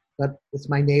else. But it's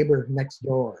my neighbor next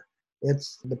door.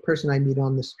 It's the person I meet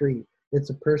on the street. It's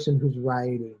a person who's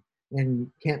rioting and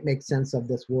can't make sense of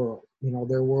this world.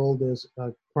 Their world is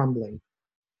crumbling.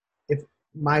 If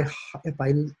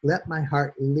I let my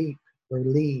heart leap or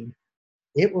lead,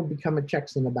 it will become a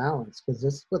checks and a balance, because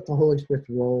this is what the Holy Spirit's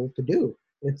role to do.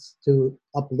 It's to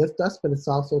uplift us, but it's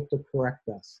also to correct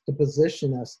us, to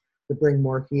position us, to bring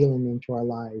more healing into our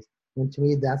lives. And to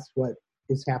me, that's what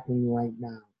is happening right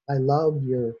now. I love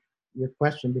your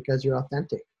question because you're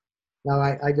authentic. Now,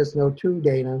 I just know too,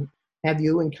 Dana, have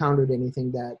you encountered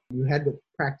anything that you had to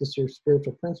practice your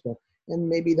spiritual principle? And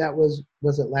maybe that was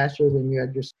it last year when you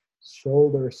had your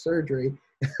shoulder surgery?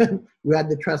 You had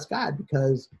to trust God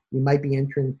because you might be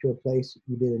entering into a place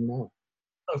you didn't know.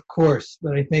 Of course,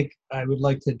 but I think I would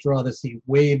like to draw this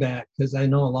way back, because I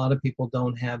know a lot of people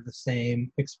don't have the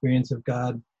same experience of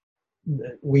God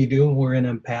that we do. We're in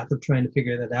a path of trying to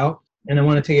figure that out. And I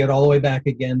want to take it all the way back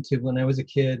again to when I was a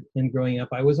kid and growing up.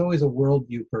 I was always a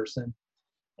worldview person.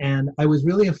 And I was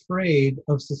really afraid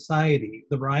of society.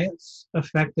 The riots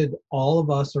affected all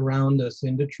of us around us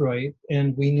in Detroit,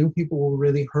 and we knew people were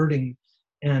really hurting.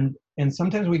 And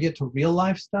sometimes we get to real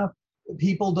life stuff.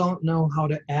 People don't know how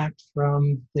to act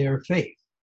from their faith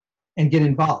and get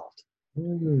involved.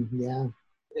 Yeah.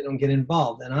 They don't get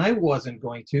involved. And I wasn't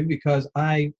going to, because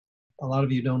a lot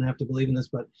of you don't have to believe in this,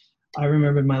 but I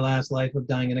remember my last life of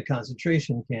dying in a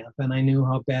concentration camp, and I knew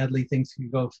how badly things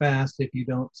could go fast if you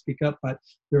don't speak up. But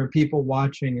there were people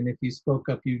watching, and if you spoke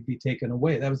up, you'd be taken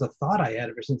away. That was a thought I had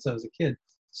ever since I was a kid.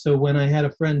 So when I had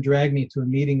a friend drag me to a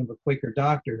meeting of a Quaker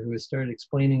doctor who had started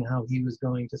explaining how he was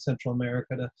going to Central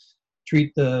America to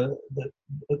treat the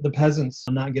peasants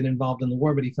and not get involved in the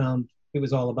war, but he found it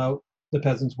was all about the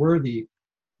peasants were the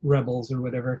rebels or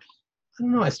whatever. I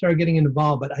don't know, I started getting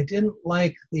involved, but I didn't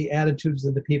like the attitudes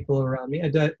of the people around me.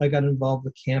 I got involved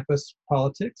with campus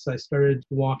politics. I started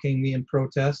walking me in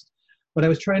protest, but I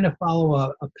was trying to follow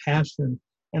a passion.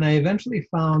 And I eventually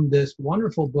found this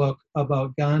wonderful book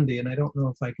about Gandhi, and I don't know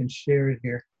if I can share it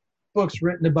here. Book's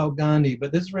written about Gandhi,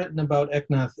 but this is written about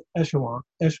Eknath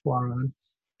Easwaran,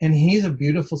 and he's a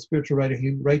beautiful spiritual writer.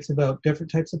 He writes about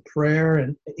different types of prayer,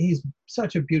 and he's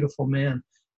such a beautiful man.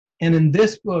 And in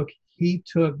this book, he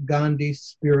took Gandhi's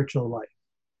spiritual life.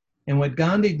 And what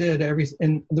Gandhi did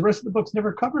and the rest of the books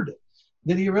never covered it,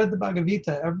 that he read the Bhagavad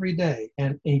Gita every day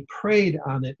and he prayed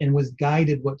on it and was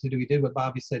guided what to do. He did what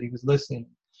Bobby said, he was listening.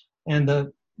 And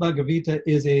the Bhagavad Gita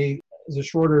is a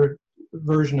shorter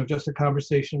version of just a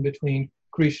conversation between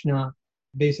Krishna,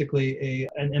 basically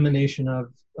an emanation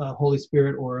of Holy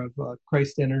Spirit or of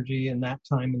Christ energy in that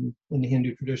time in the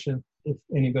Hindu tradition. If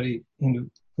anybody Hindu,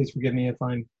 please forgive me if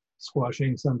I'm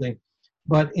squashing something.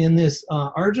 But in this,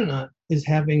 Arjuna is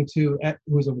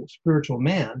who's a spiritual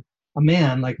man, a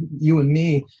man like you and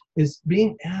me, is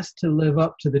being asked to live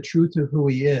up to the truth of who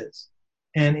he is.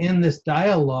 And in this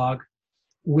dialogue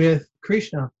with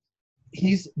Krishna,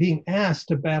 he's being asked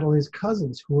to battle his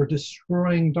cousins who are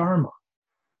destroying Dharma.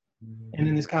 And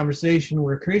in this conversation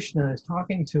where Krishna is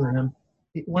talking to him,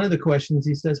 one of the questions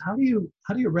he says, how do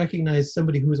you recognize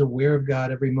somebody who is aware of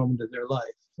God every moment of their life?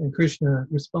 And Krishna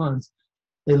responds,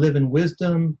 they live in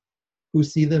wisdom, who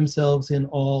see themselves in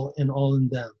all and all in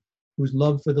them, whose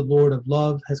love for the Lord of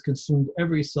love has consumed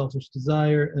every selfish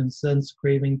desire and sense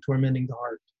craving tormenting the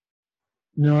heart.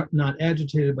 Not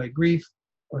agitated by grief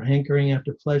or hankering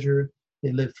after pleasure,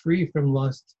 they live free from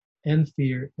lust and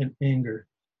fear and anger.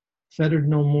 Fettered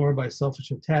no more by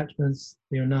selfish attachments,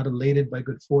 they are not elated by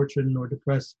good fortune nor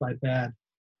depressed by bad.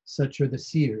 Such are the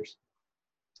seers.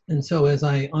 And so as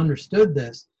I understood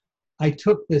this, I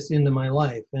took this into my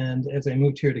life. And as I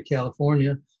moved here to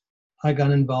California, I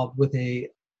got involved with a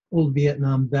old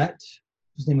Vietnam vet.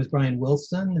 His name was Brian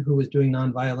Wilson, who was doing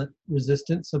nonviolent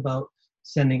resistance about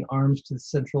sending arms to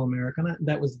Central America.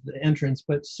 That was the entrance.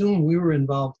 But soon we were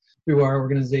involved through our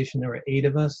organization. There were 8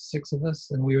 of us, 6 of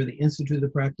us, and we were the Institute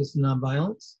of Practice of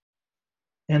Nonviolence.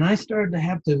 And I started to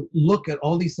have to look at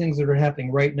all these things that are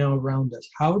happening right now around us.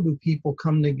 How do people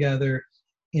come together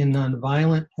in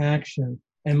nonviolent action?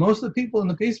 And most of the people in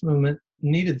the peace movement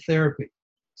needed therapy,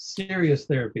 serious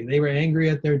therapy. They were angry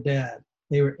at their dad.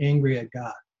 They were angry at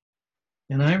God.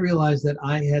 And I realized that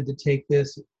I had to take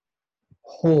this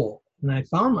whole. And I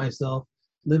found myself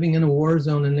living in a war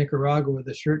zone in Nicaragua with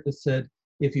a shirt that said,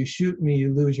 if you shoot me,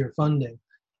 you lose your funding,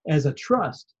 as a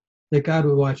trust that God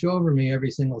would watch over me every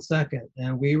single second.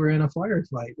 And we were in a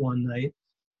firefight one night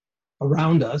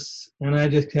around us, and I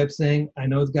just kept saying, I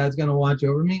know God's going to watch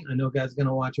over me. I know God's going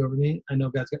to watch over me. I know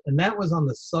God's going to, and that was on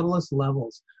the subtlest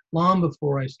levels, long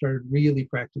before I started really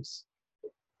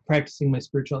practicing my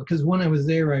spirituality. Because when I was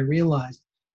there, I realized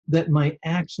that my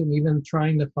action, even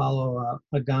trying to follow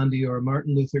a Gandhi or a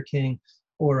Martin Luther King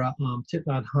or a Thich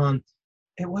Nhat Hanh,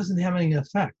 it wasn't having an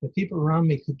effect. The people around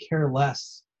me could care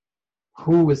less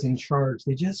who was in charge.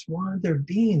 They just wanted their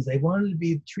beings. They wanted to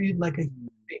be treated like a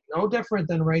human being, no different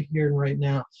than right here and right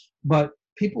now. But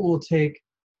people will take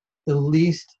the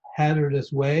least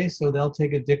hazardous way, so they'll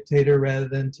take a dictator rather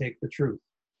than take the truth.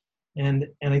 And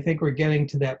I think we're getting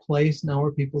to that place now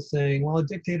where people saying, well, a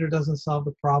dictator doesn't solve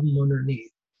the problem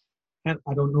underneath. And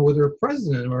I don't know whether a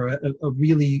president or a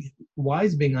really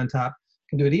wise being on top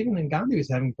can do it. Even Gandhi was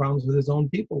having problems with his own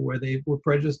people where they were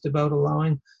prejudiced about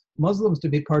allowing Muslims to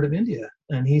be part of India.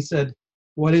 And he said,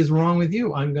 what is wrong with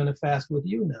you? I'm going to fast with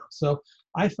you now. So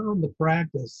I found the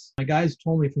practice. My guys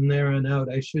told me from there on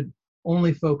out, I should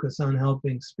only focus on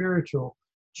helping spiritual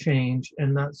change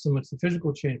and not so much the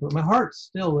physical change. But my heart's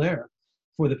still there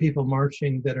for the people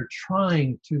marching that are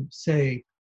trying to say,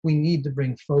 we need to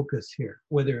bring focus here,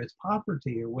 whether it's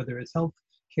poverty or whether it's health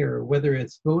care, or whether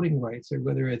it's voting rights, or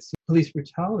whether it's police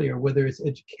brutality, or whether it's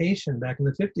education back in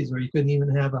the 50s where you couldn't even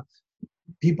have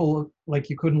people, like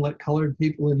you couldn't let colored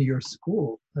people into your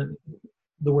school,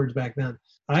 the words back then.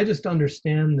 I just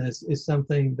understand this is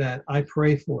something that I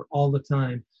pray for all the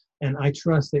time, and I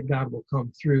trust that God will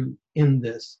come through in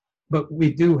this. But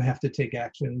we do have to take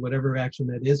action, whatever action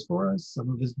that is for us. Some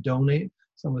of us donate,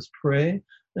 some of us pray,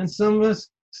 and some of us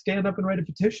stand up and write a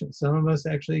petition. Some of us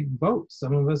actually vote.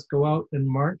 Some of us go out and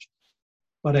march.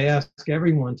 But I ask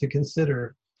everyone to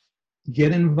consider,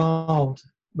 get involved,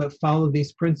 but follow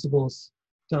these principles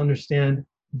to understand,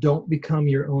 don't become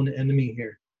your own enemy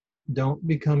here. Don't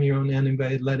become your own enemy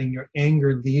by letting your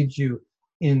anger lead you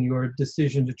in your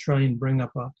decision to try and bring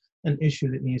up an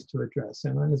issue that needs to address.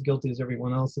 And I'm as guilty as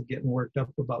everyone else of getting worked up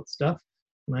about stuff.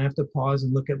 And I have to pause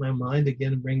and look at my mind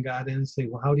again and bring God in and say,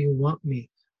 well, how do you want me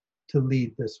to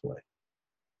lead this way?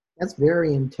 That's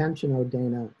very intentional,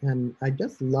 Dana. And I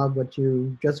just love what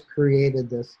you just created,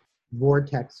 this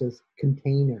vortex, this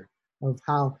container of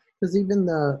how, because even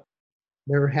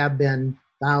there have been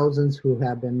thousands who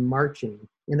have been marching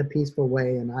in a peaceful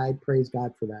way, and I praise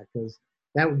God for that, because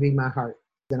that would be my heart.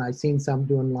 And I've seen some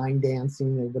doing line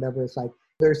dancing or whatever. It's like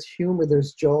there's humor,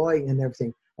 there's joy in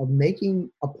everything of making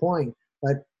a point.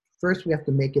 But first we have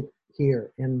to make it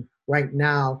here. And right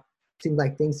now, it seems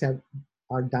like things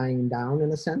are dying down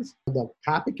in a sense. The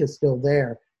topic is still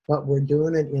there, but we're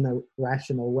doing it in a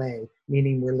rational way,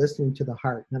 meaning we're listening to the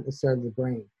heart, not necessarily the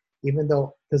brain. Even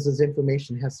though, because this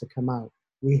information has to come out,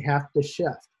 we have to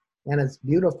shift. And it's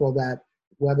beautiful that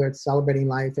whether it's celebrating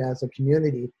life as a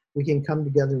community, we can come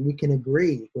together and we can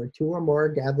agree. Where 2 or more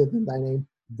gathered in thy name,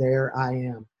 there I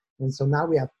am. And so now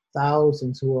we have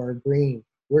thousands who are agreeing.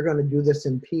 We're going to do this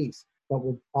in peace, but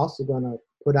we're also going to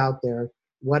put out there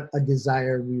what a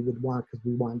desire we would want, because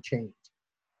we want change.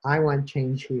 I want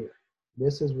change here.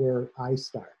 This is where I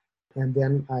start. And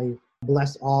then I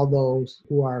bless all those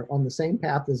who are on the same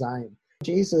path as I am.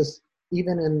 Jesus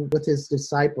even with his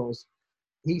disciples,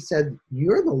 he said,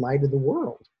 "You're the light of the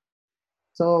world."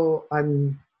 So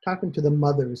I'm talking to the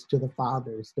mothers, to the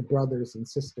fathers, the brothers and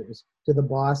sisters, to the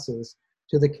bosses,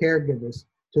 to the caregivers,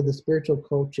 to the spiritual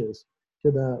coaches,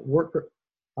 to the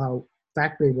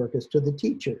factory workers, to the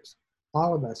teachers.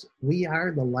 All of us, we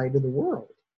are the light of the world.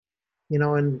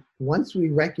 And once we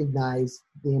recognize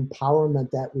the empowerment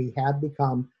that we have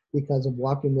become because of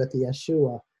walking with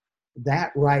Yeshua,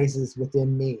 that rises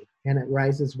within me and it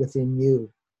rises within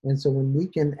you. And so when we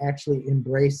can actually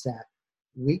embrace that,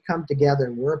 we come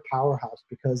together, we're a powerhouse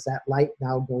because that light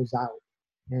now goes out.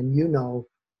 And the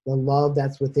love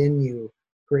that's within you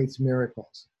creates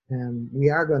miracles. And we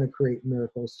are going to create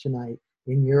miracles tonight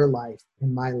in your life,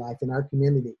 in my life, in our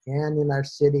community, and in our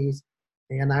cities,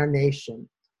 and our nation,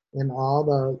 and all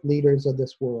the leaders of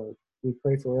this world. We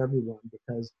pray for everyone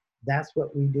because that's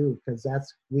what we do, because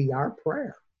we are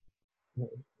prayer.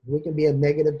 We can be a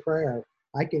negative prayer.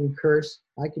 I can curse,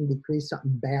 I can decree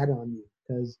something bad on you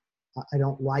because I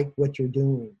don't like what you're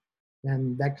doing.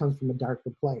 And that comes from a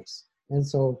darker place. And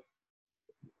so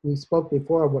we spoke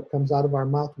before, what comes out of our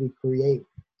mouth, we create.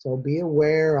 So be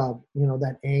aware of,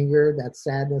 that anger, that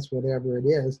sadness, whatever it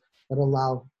is, but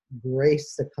allow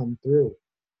grace to come through.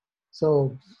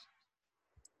 So,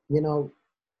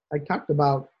 I talked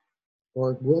about,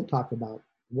 or will talk about,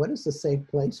 what is a safe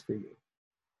place for you?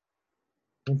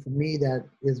 And for me, that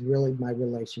is really my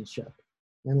relationship.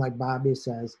 And like Bobby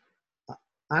says,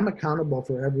 I'm accountable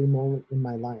for every moment in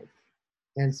my life.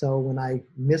 And so when I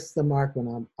miss the mark, when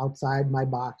I'm outside my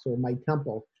box or my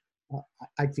temple,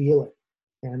 I feel it.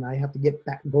 And I have to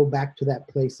go back to that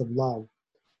place of love.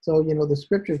 So, the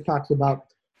scripture talks about,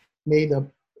 may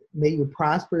you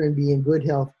prosper and be in good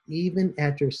health, even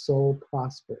as your soul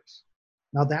prospers.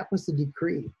 Now that was the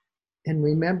decree. And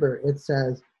remember, it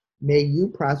says, may you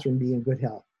prosper and be in good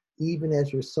health, even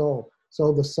as your soul.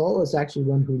 So the soul is actually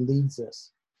one who leads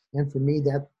us. And for me,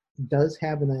 that does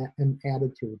have an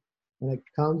attitude. And it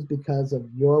comes because of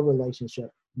your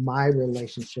relationship, my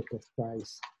relationship with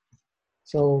Christ.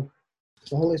 So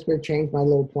the Holy Spirit changed my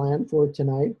little plan for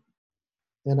tonight.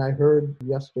 And I heard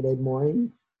yesterday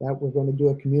morning that we're going to do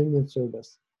a communion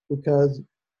service because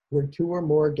where two or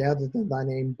more gathered in thy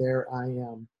name, there I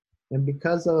am. And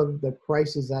because of the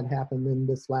crisis that happened in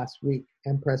this last week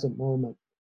and present moment,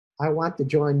 I want to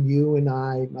join you and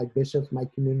I, my bishops, my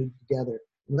community together.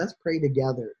 And let's pray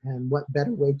together. And what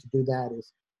better way to do that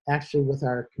is actually with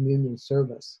our communion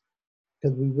service.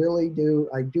 Because we really do,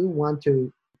 I do want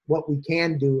to, what we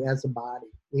can do as a body,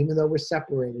 even though we're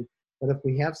separated, but if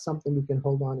we have something we can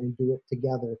hold on and do it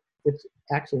together, it's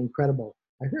actually incredible.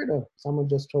 I heard someone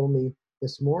just told me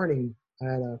this morning, I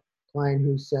had a client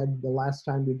who said the last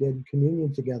time we did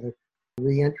communion together,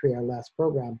 re-entry, our last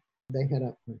program, they had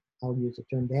I'll use the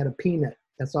term, they had a peanut.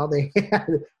 That's all they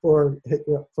had for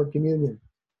communion.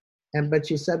 But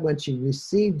she said when she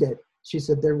received it, she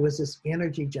said there was this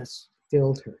energy just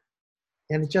filled her.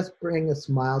 And it just bring a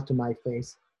smile to my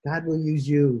face. God will use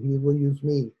you. He will use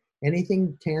me.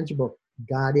 Anything tangible,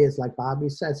 God is. Like Bobby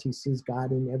says, he sees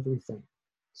God in everything.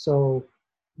 So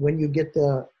when you get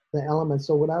the elements,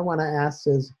 so what I want to ask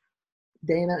is,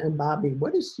 Dana and Bobby,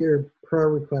 what is your prayer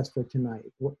request for tonight?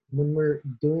 When we're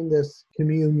doing this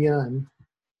communion,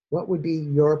 what would be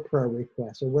your prayer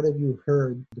request, or what have you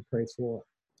heard to pray for?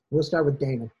 We'll start with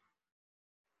Dana.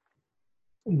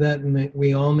 That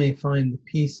we all may find the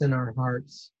peace in our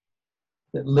hearts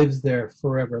that lives there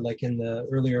forever, like in the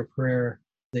earlier prayer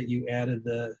that you added,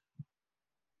 the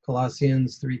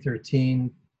Colossians 3:13,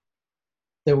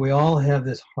 that we all have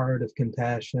this heart of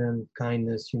compassion,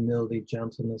 kindness, humility,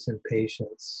 gentleness, and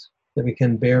patience, that we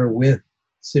can bear with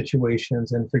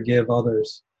situations and forgive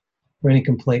others for any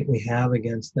complaint we have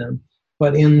against them.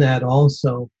 But in that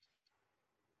also,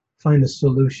 find a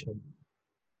solution.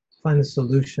 Find a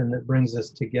solution that brings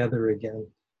us together again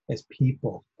as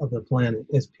people of the planet,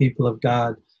 as people of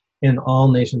God, in all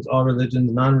nations, all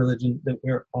religions, non-religion, that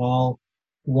we're all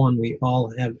one. We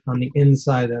all have on the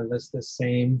inside of us the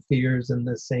same fears and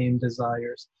the same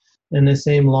desires and the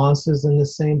same losses and the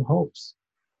same hopes.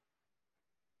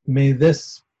 May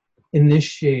this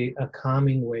initiate a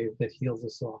calming wave that heals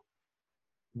us all.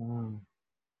 Wow,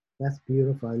 that's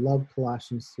beautiful. I love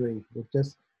Colossians 3.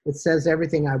 It says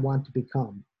everything I want to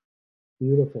become.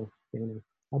 Beautiful, Dana.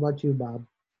 How about you, Bob?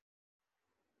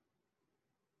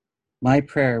 My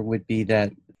prayer would be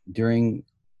that during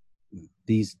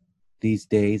these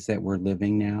days that we're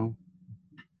living now,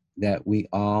 that we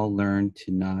all learn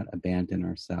to not abandon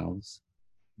ourselves,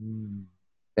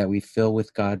 that we fill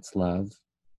with God's love.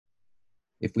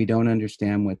 If we don't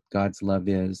understand what God's love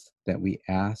is, that we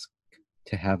ask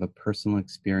to have a personal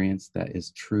experience that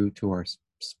is true to our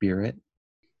spirit,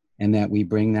 and that we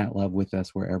bring that love with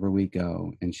us wherever we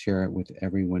go and share it with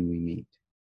everyone we meet.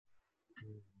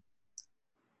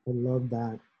 I love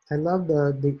that. I love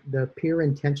the pure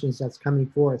intentions that's coming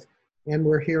forth. And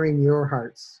we're hearing your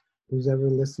hearts, who's ever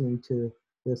listening to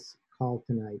this call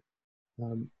tonight.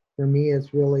 For me,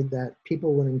 it's really that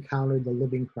people will encounter the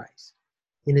living Christ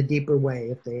in a deeper way.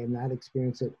 If they have not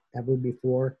experienced it ever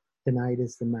before, tonight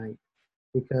is the night.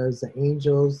 Because the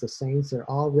angels, the saints are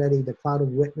already the cloud of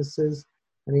witnesses.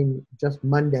 I mean, just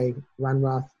Monday, Ron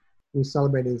Roth, we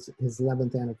celebrated his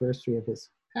 11th anniversary of his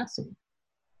passing.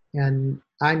 And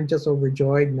I'm just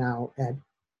overjoyed now at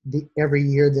every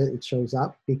year that it shows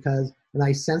up, because, and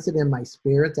I sense it in my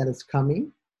spirit that it's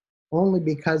coming, only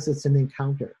because it's an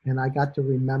encounter. And I got to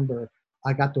remember,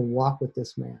 I got to walk with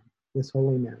this man, this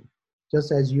holy man,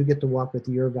 just as you get to walk with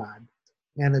your God.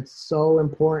 And it's so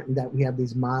important that we have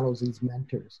these models, these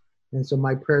mentors. And so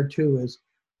my prayer too is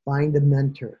find a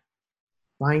mentor.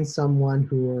 Find someone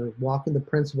who are walking the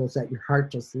principles that your heart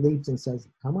just leaps and says,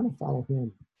 I want to follow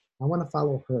him. I want to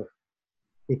follow her,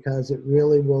 because it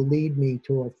really will lead me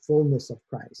to a fullness of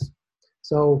Christ.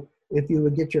 So if you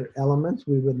would get your elements,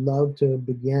 we would love to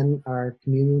begin our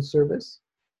communion service.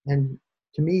 And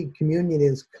to me, communion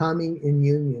is coming in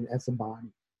union as a body,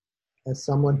 as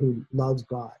someone who loves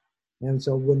God. And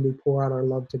so when we pour out our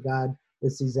love to God,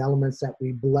 it's these elements that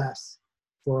we bless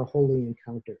for a holy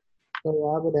encounter. So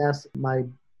I would ask my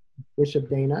Bishop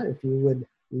Dana if you would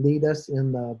lead us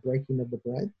in the breaking of the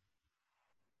bread.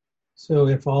 So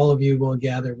if all of you will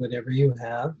gather whatever you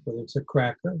have, whether it's a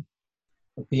cracker,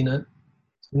 a peanut,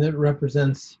 and it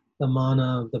represents the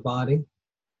mana of the body.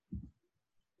 I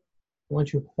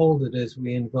want you to hold it as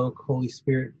we invoke Holy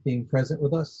Spirit being present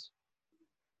with us.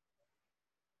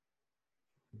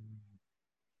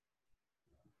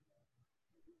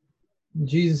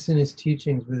 Jesus in his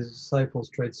teachings with his disciples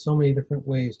tried so many different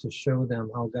ways to show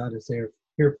them how God is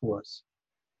here for us.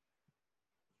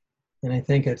 And I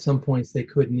think at some points they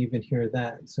couldn't even hear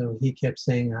that. So he kept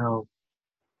saying how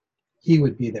he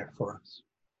would be there for us.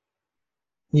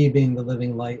 He being the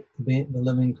living light, the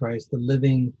living Christ, the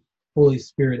living Holy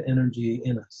Spirit energy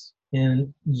in us.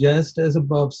 And just as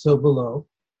above, so below,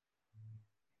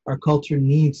 our culture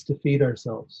needs to feed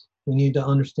ourselves. We need to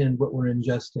understand what we're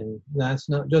ingesting. That's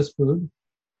not just food.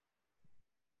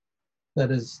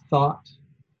 That is thought.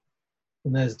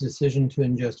 And that is decision to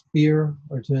ingest fear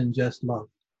or to ingest love.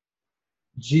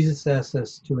 Jesus asked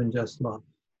us to ingest love.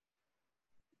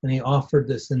 And he offered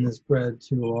this in this bread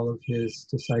to all of his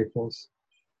disciples.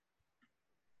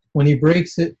 When he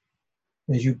breaks it,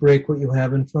 as you break what you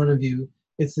have in front of you,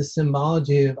 it's the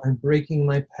symbology of I'm breaking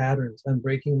my patterns. I'm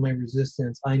breaking my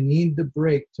resistance. I need the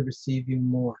break to receive you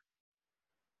more.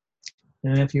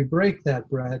 And if you break that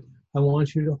bread, I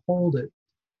want you to hold it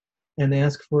and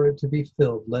ask for it to be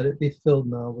filled. Let it be filled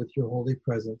now with your holy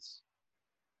presence.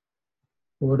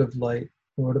 Lord of light,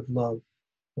 Lord of love,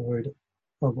 Lord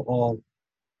of all.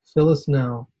 Fill us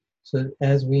now so that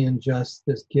as we ingest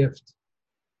this gift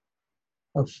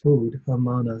of food, of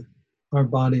mana, our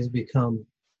bodies become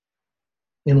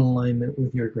in alignment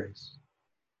with your grace.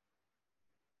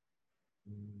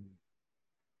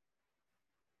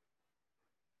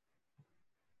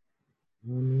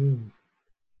 Amen.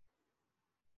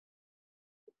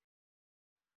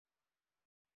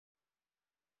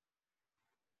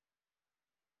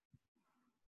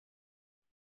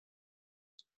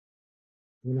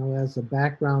 You know, as the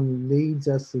background leads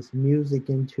us, this music,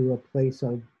 into a place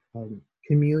of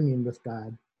communion with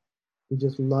God. We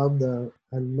just love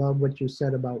I love what you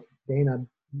said about Dana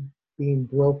being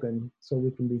broken so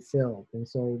we can be filled. And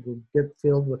so we get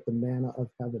filled with the manna of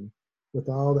heaven, with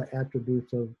all the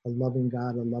attributes of a loving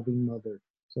God, a loving mother.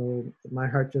 So my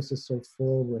heart just is so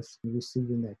full with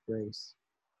receiving that grace.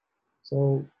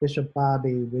 So Bishop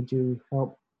Bobby, would you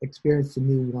help experience the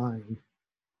new wine?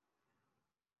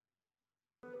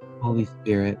 Holy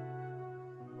Spirit,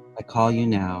 I call you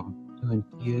now to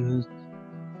infuse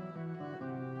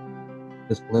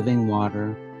this living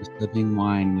water, this living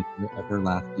wine with your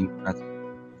everlasting presence.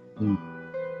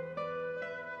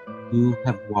 You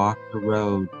have walked a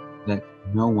road that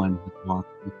no one has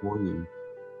walked before you.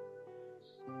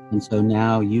 And so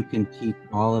now you can teach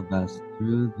all of us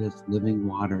through this living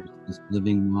waters, this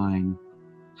living wine,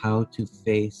 how to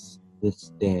face this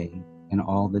day and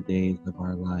all the days of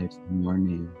our lives in your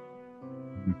name,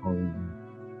 in your holy name.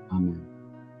 Amen.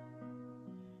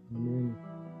 Amen.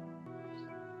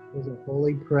 There's a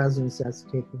holy presence that's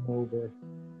taking over.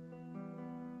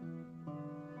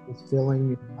 It's filling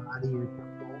your body, your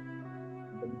temple,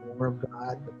 the more of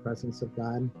God, the presence of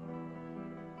God.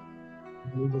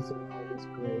 And we just allow this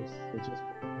grace to just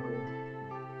pour.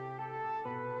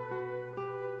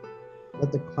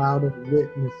 Let the cloud of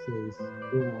witnesses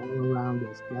who are all around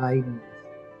us, guiding us,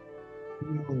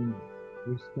 healing us,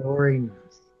 restoring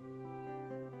us.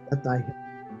 Let thy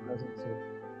presence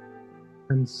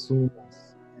consume us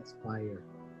as fire.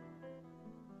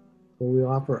 So we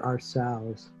offer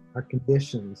ourselves, our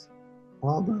conditions,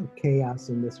 all the chaos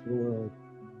in this world.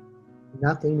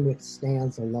 Nothing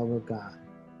withstands the love of God.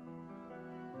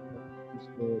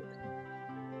 Spirit,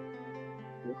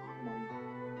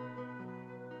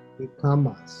 become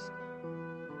us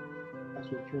as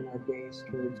we turn our gaze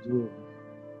towards you.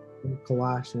 In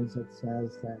Colossians, it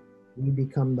says that we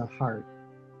become the heart,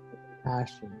 the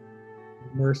compassion,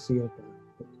 the mercy of God,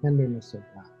 the tenderness of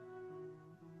God.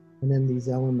 And in these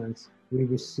elements, we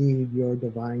receive your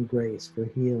divine grace for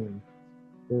healing,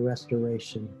 for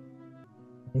restoration.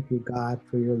 Thank you, God,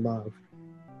 for your love.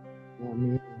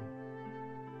 Amen.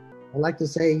 I like to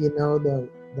say, the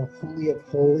Holy of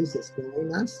Holies is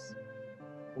filling us.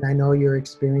 And I know you're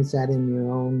experiencing that in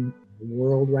your own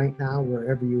world right now,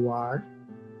 wherever you are.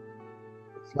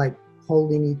 It's like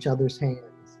holding each other's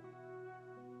hands.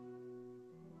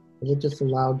 We'll just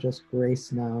allow just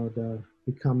grace now to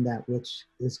become that which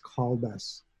is called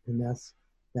us. And that's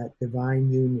that divine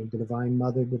union, the divine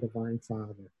mother, the divine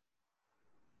father.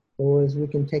 So as we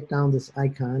can take down this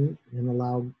icon and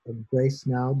allow grace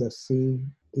now to see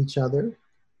each other,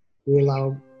 we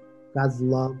allow God's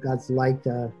love, God's light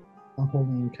to a holy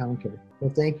encounter. So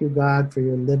thank you, God, for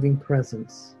your living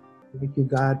presence. Thank you,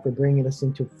 God, for bringing us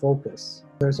into focus.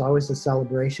 There's always a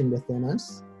celebration within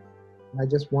us. I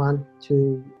just want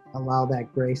to allow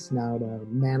that grace now to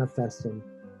manifest. And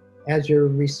as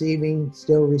you're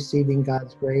still receiving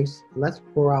God's grace, let's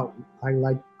pour out, I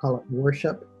like to call it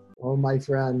worship. Oh, my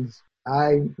friends,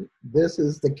 this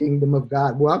is the kingdom of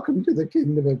God. Welcome to the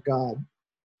kingdom of God.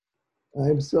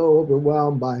 I'm so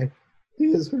overwhelmed by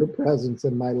her presence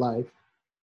in my life,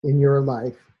 in your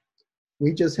life.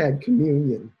 We just had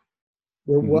communion.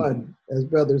 We're one as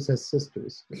brothers, as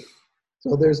sisters.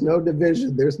 So there's no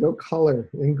division. There's no color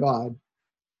in God.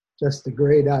 Just the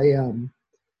great I am.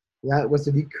 That was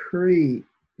a decree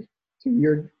to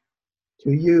you,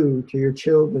 to your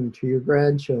children, to your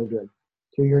grandchildren,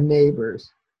 to your neighbors,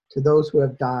 to those who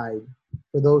have died,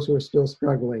 for those who are still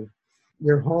struggling.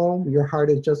 Your home, your heart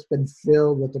has just been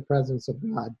filled with the presence of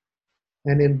God.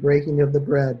 And in breaking of the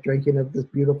bread, drinking of this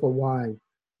beautiful wine,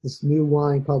 this new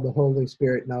wine called the Holy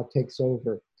Spirit now takes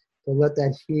over. So let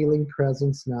that healing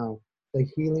presence now, the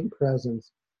healing presence,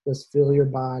 just fill your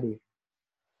body,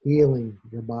 healing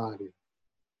your body.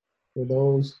 For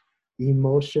those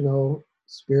emotional,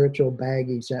 spiritual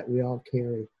baggage that we all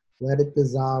carry, let it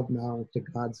dissolve now into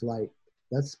God's light.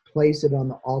 Let's place it on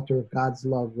the altar of God's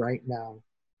love right now.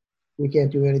 We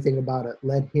can't do anything about it.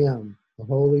 Let him, the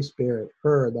Holy Spirit,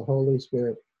 the Holy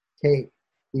Spirit, take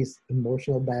these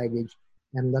emotional baggage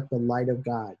and let the light of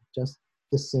God just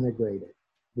disintegrate it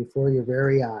before your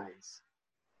very eyes.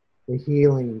 The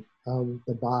healing of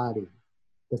the body,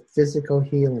 the physical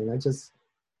healing. I just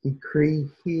decree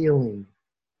healing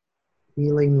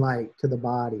light to the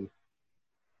body.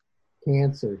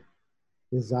 Cancer,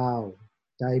 dissolve.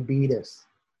 Diabetes,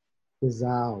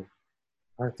 dissolve.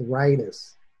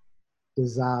 Arthritis,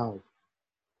 dissolve.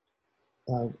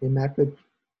 Immaculate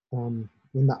in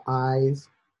the eyes,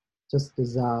 just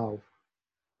dissolve.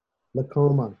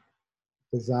 Glaucoma,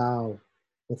 dissolve.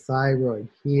 The thyroid,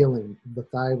 healing the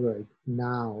thyroid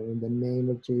now in the name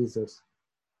of Jesus.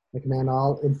 I command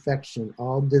all infection,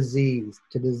 all disease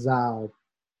to dissolve.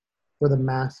 For the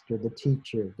Master, the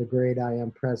Teacher, the great I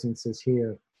Am presence is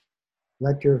here.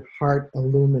 Let your heart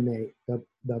illuminate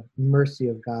the mercy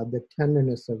of God, the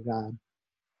tenderness of God.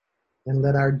 And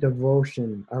let our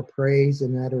devotion, our praise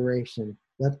and adoration,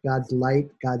 let God's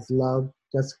light, God's love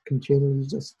just continue to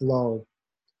just flow.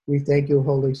 We thank you,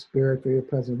 Holy Spirit, for your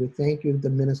presence. We thank you, the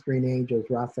ministering angels,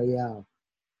 Raphael,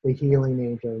 the healing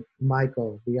angel,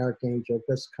 Michael, the archangel,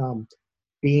 just come.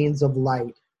 Beings of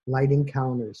light, light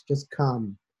encounters, just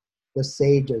come. The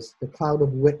sages, the cloud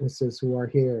of witnesses who are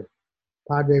here.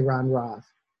 Padre Ron Roth,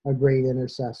 a great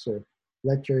intercessor.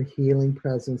 Let your healing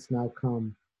presence now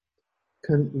come.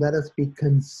 Let us be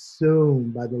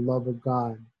consumed by the love of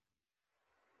God.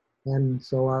 And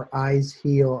so our eyes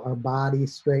heal, our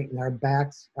bodies straighten, our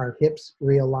backs, our hips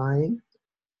realign.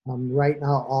 Right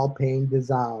now, all pain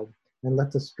dissolve. And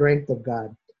let the strength of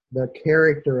God, the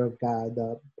character of God,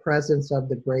 the presence of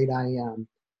the great I Am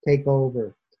take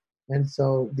over. And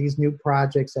so these new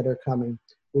projects that are coming,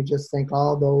 we just thank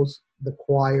all those, the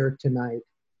choir tonight,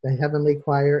 the heavenly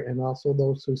choir, and also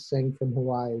those who sing from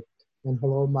Hawaii. And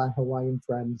hello, my Hawaiian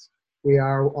friends. We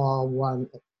are all one,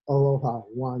 aloha,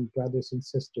 one, brothers and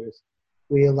sisters.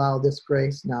 We allow this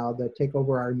grace now to take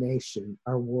over our nation,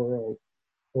 our world,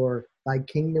 for thy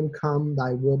kingdom come,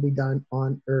 thy will be done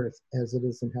on earth as it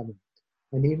is in heaven.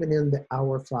 And even in the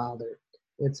Our Father,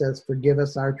 it says, forgive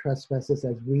us our trespasses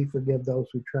as we forgive those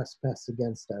who trespass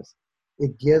against us.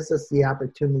 It gives us the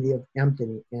opportunity of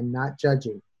emptying and not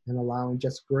judging and allowing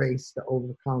just grace to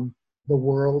overcome the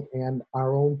world and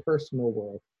our own personal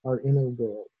world, our inner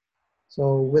world.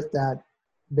 So with that,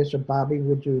 Bishop Bobby,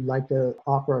 would you like to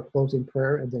offer a closing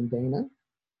prayer, and then Dana?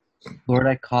 Lord,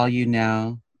 I call you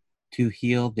now to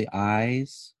heal the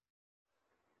eyes,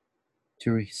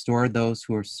 to restore those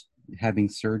who are having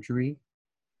surgery,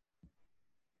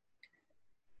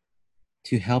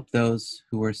 to help those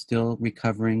who are still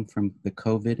recovering from the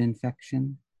COVID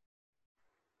infection,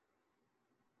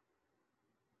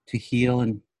 to heal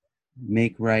and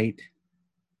make right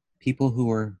people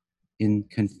who are in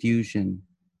confusion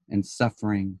and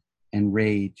suffering and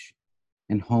rage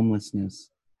and homelessness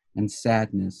and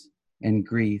sadness and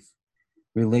grief,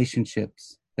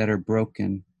 relationships that are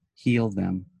broken, heal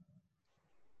them.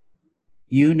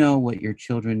 You know what your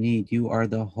children need. You are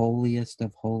the holiest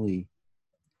of holy,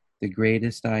 the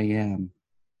greatest I am,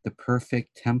 the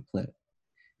perfect template.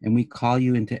 And we call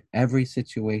you into every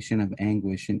situation of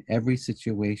anguish and every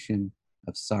situation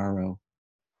of sorrow.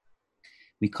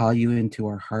 We call you into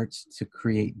our hearts to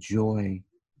create joy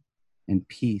and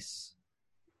peace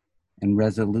and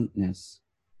resoluteness.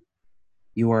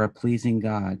 You are a pleasing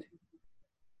God.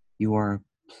 You are a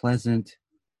pleasant,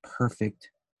 perfect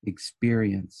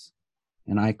experience.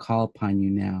 And I call upon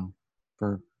you now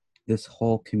for this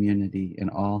whole community and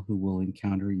all who will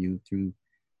encounter you through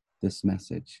this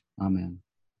message. Amen.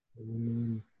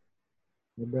 Amen.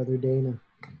 My brother Dana.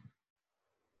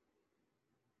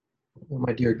 Oh,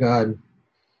 my dear God,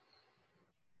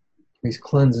 please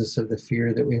cleanse us of the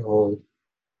fear that we hold,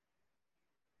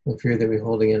 the fear that we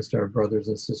hold against our brothers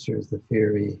and sisters, the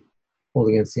fear we hold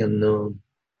against the unknown,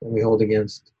 that we hold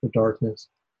against the darkness.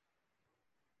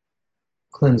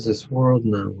 Cleanse this world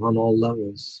now on all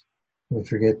levels. We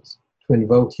forget to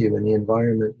invoke you in the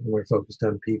environment when we're focused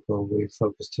on people. We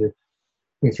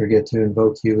forget to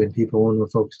invoke you in people when we're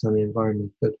focused on the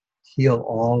environment. But heal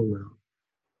all now.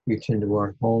 Reach into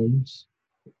our homes,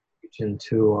 reach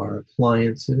into our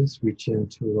appliances, reach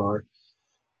into our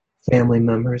family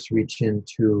members, reach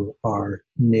into our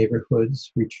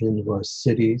neighborhoods, reach into our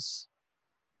cities.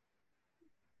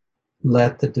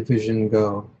 Let the division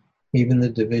go. Even the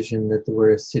division that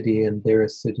we're a city and they're a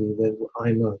city, that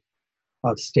I'm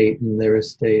a state and they're a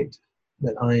state,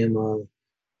 that I am a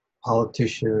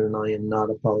politician and I am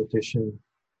not a politician.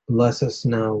 Bless us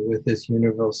now with this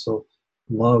universal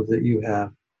love that you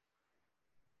have.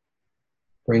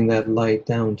 Bring that light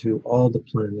down to all the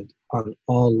planet, on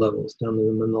all levels, down to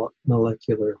the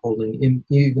molecular, holding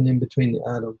even in between the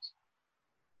atoms.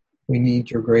 We need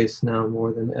your grace now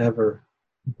more than ever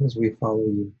as we follow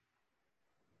you.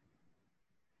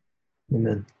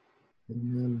 Amen.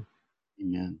 Amen.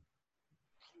 Amen.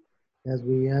 As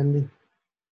we end,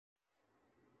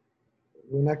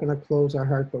 we're not going to close our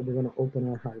heart, but we're going to open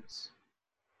our hearts.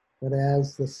 But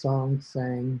as the song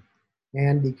sang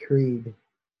and decreed,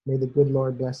 may the good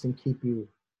Lord bless and keep you.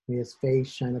 May his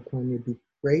face shine upon you, be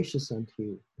gracious unto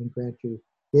you, and grant you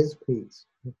his peace,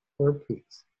 her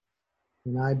peace.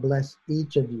 And I bless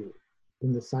each of you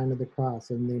in the sign of the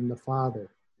cross, in the name of the Father,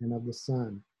 and of the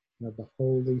Son, and of the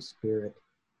Holy Spirit.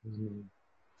 Amen.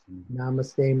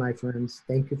 Namaste, my friends.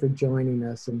 Thank you for joining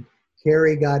us, and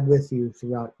carry God with you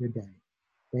throughout your day.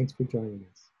 Thanks for joining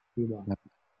us. Be well.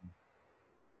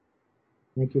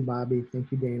 Thank you, Bobby.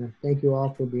 Thank you, Dana. Thank you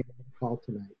all for being on the call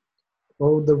tonight.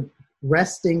 Oh, the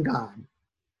resting God.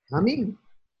 Amen.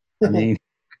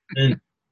 Amen.